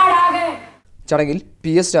மாநாடாக ചടങ്ങിൽ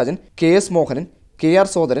PS Rajan, KS Mohanan, KR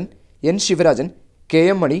Sodaran, N Sivarajan,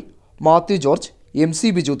 KM മണി, മാത്യു ജോർജ്,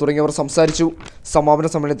 MC ബിജു തുടങ്ങിയവർ സംസാരിച്ചു. സമാപന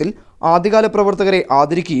സമ്മേളനത്തിൽ ആദ്യകാല പ്രവർത്തകരെ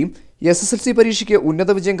ആദരിക്കുകയും SSLC പരീക്ഷയ്ക്ക്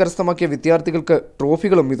ഉന്നത വിജയം കരസ്ഥമാക്കിയ വിദ്യാർത്ഥികൾക്ക്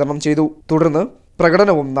ട്രോഫികളും വിതരണം ചെയ്തു. തുടർന്ന്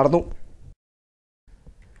പ്രകടനവും നടന്നു.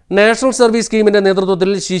 നാഷണൽ സർവീസ് സ്കീമിന്റെ നേതൃത്വത്തിൽ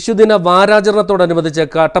ശിശുദിന വാരാചരണത്തോടനുബന്ധിച്ച്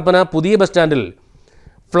കട്ടപ്പന പുതിയ ബസ് സ്റ്റാൻഡിൽ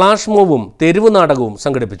ഫ്ലാഷ് മൂവും തെരുവ് നാടകവും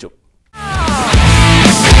സംഘടിപ്പിച്ചു.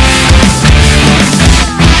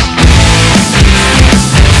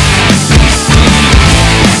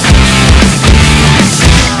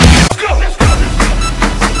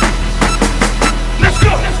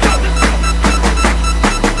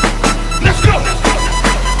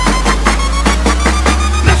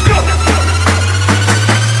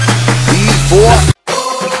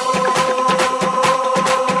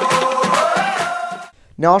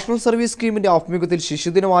 നാഷണൽ സർവീസ് സ്കീമിന്റെ ആഭിമുഖ്യത്തിൽ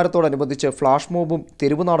ശിശുദിന വാരത്തോടനുബന്ധിച്ച് ഫ്ലാഷ് മോബും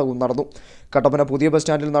തെരുവ് നാടകവും നടന്നു. കട്ടപ്പന പുതിയ ബസ്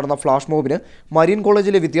സ്റ്റാൻഡിൽ നടന്ന ഫ്ലാഷ് മോബിന് മരീൻ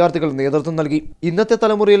കോളേജിലെ വിദ്യാർത്ഥികൾ നേതൃത്വം നൽകി. ഇന്നത്തെ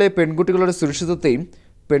തലമുറയിലെ പെൺകുട്ടികളുടെ സുരക്ഷിതത്വയും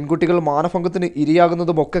പെൺകുട്ടികൾ മാനഭംഗത്തിന്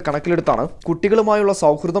ഇരയാകുന്നതുമൊക്കെ കണക്കിലെടുത്താണ് കുട്ടികളുമായുള്ള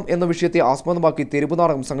സൗഹൃദം എന്ന വിഷയത്തെ ആസ്പദമാക്കി തെരുവ്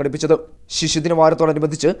നാടകം സംഘടിപ്പിച്ചത്. ശിശുദിന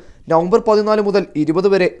വാരത്തോടനുബന്ധിച്ച് നവംബർ 14 മുതൽ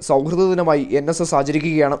 20 വരെ സൗഹൃദ ദിനമായി NSS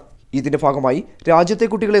ആചരിക്കുകയാണ്. ഇതിന്റെ ഭാഗമായി രാജ്യത്തെ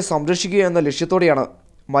കുട്ടികളെ സംരക്ഷിക്കുക എന്ന ലക്ഷ്യത്തോടെയാണ്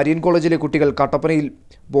മരീൻ കോളേജിലെ കുട്ടികൾ കട്ടപ്പനയിൽ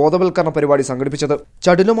ബോധവൽക്കരണ പരിപാടി സംഘടിപ്പിച്ചത്.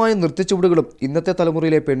 ചടുലമായ നൃത്തച്ചുവടുകളും ഇന്നത്തെ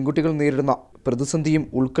തലമുറയിലെ പെൺകുട്ടികൾ നേരിടുന്ന പ്രതിസന്ധിയും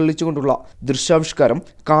ഉൾക്കൊള്ളിച്ചുകൊണ്ടുള്ള ദൃശ്യാവിഷ്കാരം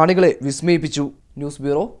കാണികളെ വിസ്മയിപ്പിച്ചു. News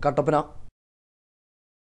bureau, Kattappana.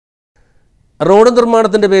 റോഡ്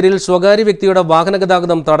നിർമ്മാണത്തിന്റെ പേരിൽ സ്വകാര്യ വ്യക്തിയുടെ വാഹന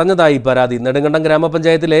ഗതാഗതം തടഞ്ഞതായി പരാതി. നെടുങ്കണ്ടം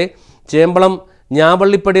ഗ്രാമപഞ്ചായത്തിലെ ചേമ്പളം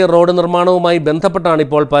ഞാവള്ളിപ്പടി റോഡ് നിർമ്മാണവുമായി ബന്ധപ്പെട്ടാണ്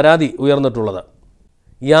ഇപ്പോൾ പരാതി ഉയർന്നിട്ടുള്ളത്.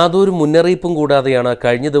 യാതൊരു മുന്നറിയിപ്പും കൂടാതെയാണ്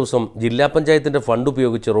കഴിഞ്ഞ ദിവസം ജില്ലാ പഞ്ചായത്തിന്റെ ഫണ്ട്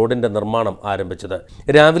ഉപയോഗിച്ച് റോഡിന്റെ നിർമ്മാണം ആരംഭിച്ചത്.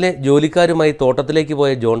 രാവിലെ ജോലിക്കാരുമായി തോട്ടത്തിലേക്ക്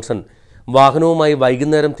പോയ ജോൺസൺ വാഹനവുമായി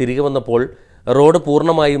വൈകുന്നേരം തിരികെ വന്നപ്പോൾ റോഡ്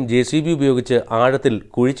പൂർണ്ണമായും JCB ഉപയോഗിച്ച് ആഴത്തിൽ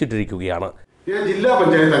കുഴിച്ചിട്ടിരിക്കുകയാണ്. ഞാൻ ജില്ലാ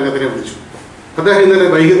പഞ്ചായത്ത് അംഗത്തിനെ വിളിച്ചു. അദ്ദേഹം ഇന്നലെ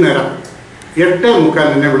വൈകുന്നേരം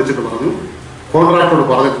 8:45 എന്നെ വിളിച്ചിട്ട് പറഞ്ഞു, കോൺട്രാക്ടറോട്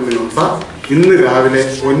പറഞ്ഞിട്ടുണ്ടെങ്കിൽ സാർ ഇന്ന് രാവിലെ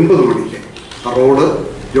 9 മണിക്ക് ആ റോഡ്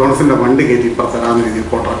ജോൺസന്റെ വണ്ടി കയറ്റി തരാവുന്ന രീതിയിൽ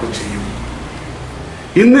കോൺട്രാക്ടർ ചെയ്യും.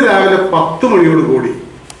 ഇന്ന് രാവിലെ 10 മണിയോടുകൂടി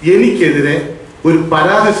എനിക്കെതിരെ ഒരു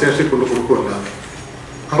പരാതി സ്റ്റേഷനിൽ കൊണ്ട് കൊടുക്കുകയല്ലാതെ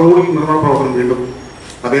ആ റോഡിൽ നിർമ്മാണ പ്രവർത്തനം വീണ്ടും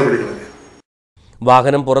അതേപടി കളഞ്ഞു.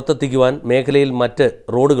 വാഹനം പുറത്തെത്തിക്കുവാൻ മേഖലയിൽ മറ്റ്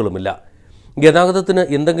റോഡുകളുമില്ല. ഗതാഗതത്തിന്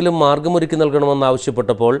എന്തെങ്കിലും മാർഗമൊരുക്കി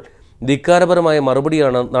നൽകണമെന്നാവശ്യപ്പെട്ടപ്പോൾ ധിക്കാരപരമായ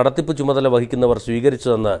മറുപടിയാണ് നടത്തിപ്പ് ചുമതല വഹിക്കുന്നവർ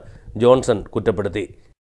സ്വീകരിച്ചതെന്ന് ജോൺസൺ കുറ്റപ്പെടുത്തി.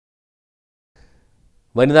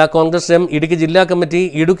 വനിതാ കോൺഗ്രസ് എം ഇടുക്കി ജില്ലാ കമ്മിറ്റി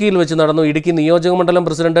ഇടുക്കിയിൽ വെച്ച് നടന്നു. ഇടുക്കി നിയോജകമണ്ഡലം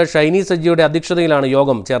പ്രസിഡന്റ് ഷൈനി സജിയുടെ അധ്യക്ഷതയിലാണ്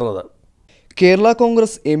യോഗം ചേർന്നത്. കേരള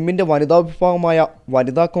കോൺഗ്രസ് എമ്മിന്റെ വനിതാ വിഭാഗമായ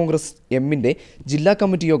വനിതാ കോൺഗ്രസ് എമ്മിന്റെ ജില്ലാ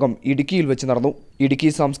കമ്മിറ്റി യോഗം ഇടുക്കിയിൽ വെച്ച് നടന്നു. ഇടുക്കി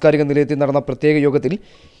സാംസ്കാരിക നിലയത്തിൽ നടന്ന പ്രത്യേക യോഗത്തിൽ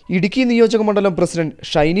ഇടുക്കി നിയോജകമണ്ഡലം പ്രസിഡന്റ്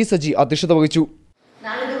ഷൈനി സജി അധ്യക്ഷത വഹിച്ചു.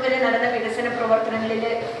 നാളിതുവരെ നടന്ന വികസന പ്രവർത്തനങ്ങളിൽ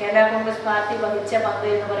കേരള കോൺഗ്രസ് പാർട്ടി വഹിച്ച പങ്ക്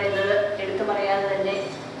എന്ന് പറയുന്നത് എടുത്തു പറയാതെ തന്നെ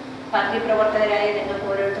പാർട്ടി പ്രവർത്തകരായ നിങ്ങൾക്ക്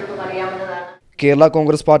ഓരോരുത്തർക്കും അറിയാവുന്നതാണ്. കേരള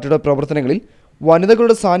കോൺഗ്രസ് പാർട്ടിയുടെ പ്രവർത്തനങ്ങളിൽ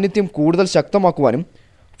വനിതകളുടെ സാന്നിധ്യം കൂടുതൽ ശക്തമാക്കുവാനും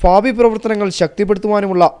ഭാവി പ്രവർത്തനങ്ങൾ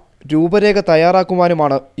ശക്തിപ്പെടുത്തുവാനുമുള്ള രൂപരേഖ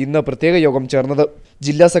തയ്യാറാക്കുവാനുമാണ് ഇന്ന് പ്രത്യേക യോഗം ചേർന്നത്.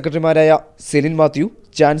 ജില്ലാ സെക്രട്ടറിമാരായ സെലിൻ മാത്യു,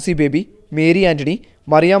 ജാൻസി ബേബി, മേരി ആന്റണി,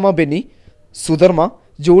 മറിയാമ്മ ബെന്നി, സുധർമ്മ,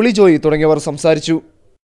 ജോളി ജോയി തുടങ്ങിയവർ സംസാരിച്ചു.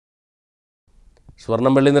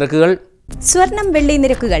 സ്വർണം വെള്ളി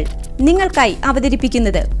നിരക്കുകൾ നിങ്ങൾക്കായി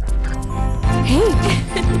അവതരിപ്പിക്കുന്നത്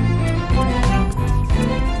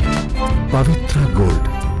പവിത്ര ഗോൾഡ്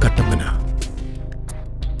കട്ടപ്പന.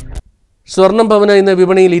 സ്വർണം പവന് ഇന്ന്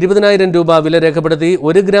വിപണിയിൽ 20,000 രൂപ വില രേഖപ്പെടുത്തി.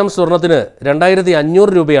 1 ഗ്രാം സ്വർണത്തിന്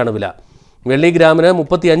 2,500 രൂപയാണ് വില. വെള്ളി ഗ്രാമിന്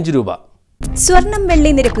 35 രൂപ. സ്വർണം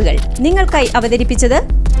വെള്ളി നിരക്കുകൾ നിങ്ങൾക്കായി അവതരിപ്പിച്ചത്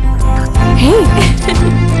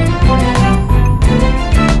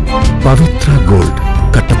പവിത്ര ഗോൾഡ്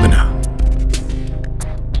കട്ടപ്പന.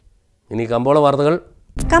 ഇനി കമ്പോള വാർത്തകൾ.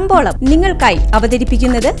 കമ്പോളം നിങ്ങൾക്കായി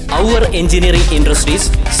അവതരിപ്പിക്കുന്നത് അവർ എഞ്ചിനീയറിംഗ് ഇൻഡസ്ട്രീസ്,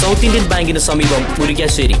 സൗത്ത് ഇന്ത്യൻ ബാങ്കിന് സമീപം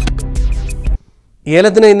മുരിക്കാശ്ശേരി.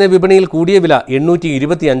 ഏലത്തിന് ഇന്ന് വിപണിയിൽ കൂടിയ വില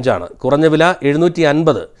 825 കുറഞ്ഞ വില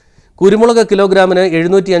 750. കുരുമുളക് കിലോഗ്രാമിന്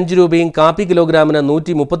 705 രൂപയും കാപ്പി കിലോഗ്രാമിന്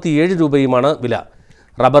 137 രൂപയുമാണ് വില.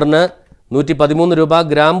 റബ്ബറിന് 113 രൂപ,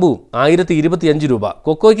 ഗ്രാമ്പൂ 1025 രൂപ,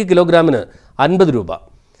 കൊക്കോയ്ക്ക് കിലോഗ്രാമിന് 50 രൂപ.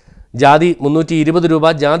 ജാതി 320 രൂപ.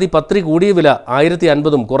 ജാതി പത്രി കൂടിയ വില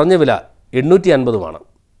 1050, കുറഞ്ഞ വില 850.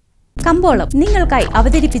 കമ്പോളം നിങ്ങൾക്കായി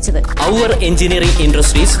അവതരിപ്പിച്ചത് അവർ എഞ്ചിനീയറിംഗ്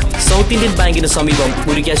ഇൻഡസ്ട്രീസ്, സൗത്ത് ഇന്ത്യൻ ബാങ്കിന് സമീപം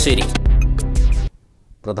മുരിക്കാശ്ശേരി.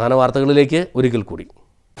 പ്രധാന വാർത്തകളിലേക്ക് ഒരിക്കൽ കൂടി.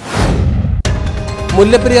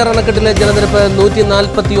 മുല്ലപ്പെരിയാർ അണക്കെട്ടിലെ ജലനിരപ്പ്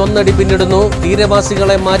 141 അടി പിന്നിടുന്നു.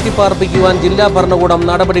 തീരവാസികളെ മാറ്റിപ്പാർപ്പിക്കുവാൻ ജില്ലാ ഭരണകൂടം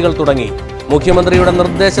നടപടികൾ തുടങ്ങി. മുഖ്യമന്ത്രിയുടെ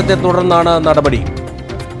നിർദ്ദേശത്തെ തുടർന്നാണ് നടപടി.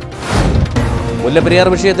 മുല്ലപ്പെരിയാർ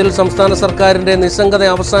വിഷയത്തിൽ സംസ്ഥാന സർക്കാരിന്റെ നിസ്സംഗത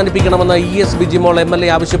അവസാനിപ്പിക്കണമെന്ന് ES ബിജിമോൾ MLA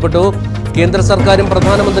ആവശ്യപ്പെട്ടു. കേന്ദ്ര സർക്കാരും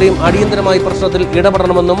പ്രധാനമന്ത്രിയും അടിയന്തരമായി പ്രശ്നത്തിൽ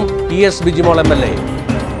ഇടപെടണമെന്നും ES ബിജിമോൾ MLA.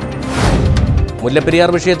 മുല്ലപ്പെരിയാർ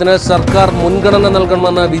വിഷയത്തിന് സർക്കാർ മുൻഗണന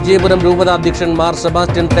നൽകണമെന്ന് വിജയപുരം രൂപതാധ്യക്ഷൻ മാർ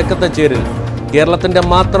സെബാസ്റ്റ്യൻ തെക്കത്തച്ചേരിൽ. കേരളത്തിന്റെ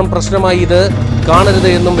മാത്രം പ്രശ്നമായി ഇത് കാണരുത്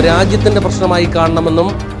എന്നും രാജ്യത്തിന്റെ പ്രശ്നമായി കാണണമെന്നും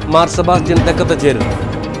മാർ സെബാസ്റ്റ്യൻ തെക്കത്തച്ചേരിൽ.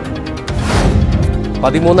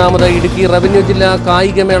 13ാമത് ഇടുക്കി റവന്യൂ ജില്ലാ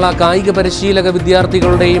കായികമേള കായിക പരിശീലക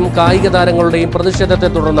വിദ്യാർത്ഥികളുടെയും കായിക താരങ്ങളുടെയും പ്രതിഷേധത്തെ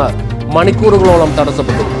തുടർന്ന് മണിക്കൂറുകളോളം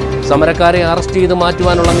തടസ്സപ്പെട്ടു. സമരക്കാരെ അറസ്റ്റ് ചെയ്ത്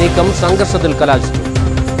മാറ്റുവാനുള്ള നീക്കം സംഘർഷത്തിൽ കലാശിച്ചു.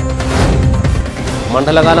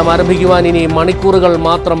 മണ്ഡലകാലം ആരംഭിക്കുവാൻ ഇനി മണിക്കൂറുകൾ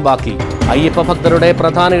മാത്രം ബാക്കി. അയ്യപ്പ ഭക്തരുടെ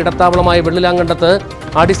പ്രധാന ഇടത്താവളമായ വെള്ളിലാങ്കണ്ടത്ത്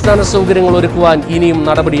അടിസ്ഥാന സൗകര്യങ്ങൾ ഒരുക്കുവാൻ ഇനിയും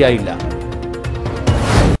നടപടിയായില്ല.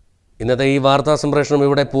 ഇന്നത്തെ ഈ വാർത്താ സംപ്രേഷണം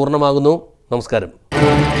ഇവിടെ പൂർണ്ണമാകുന്നു. നമസ്കാരം.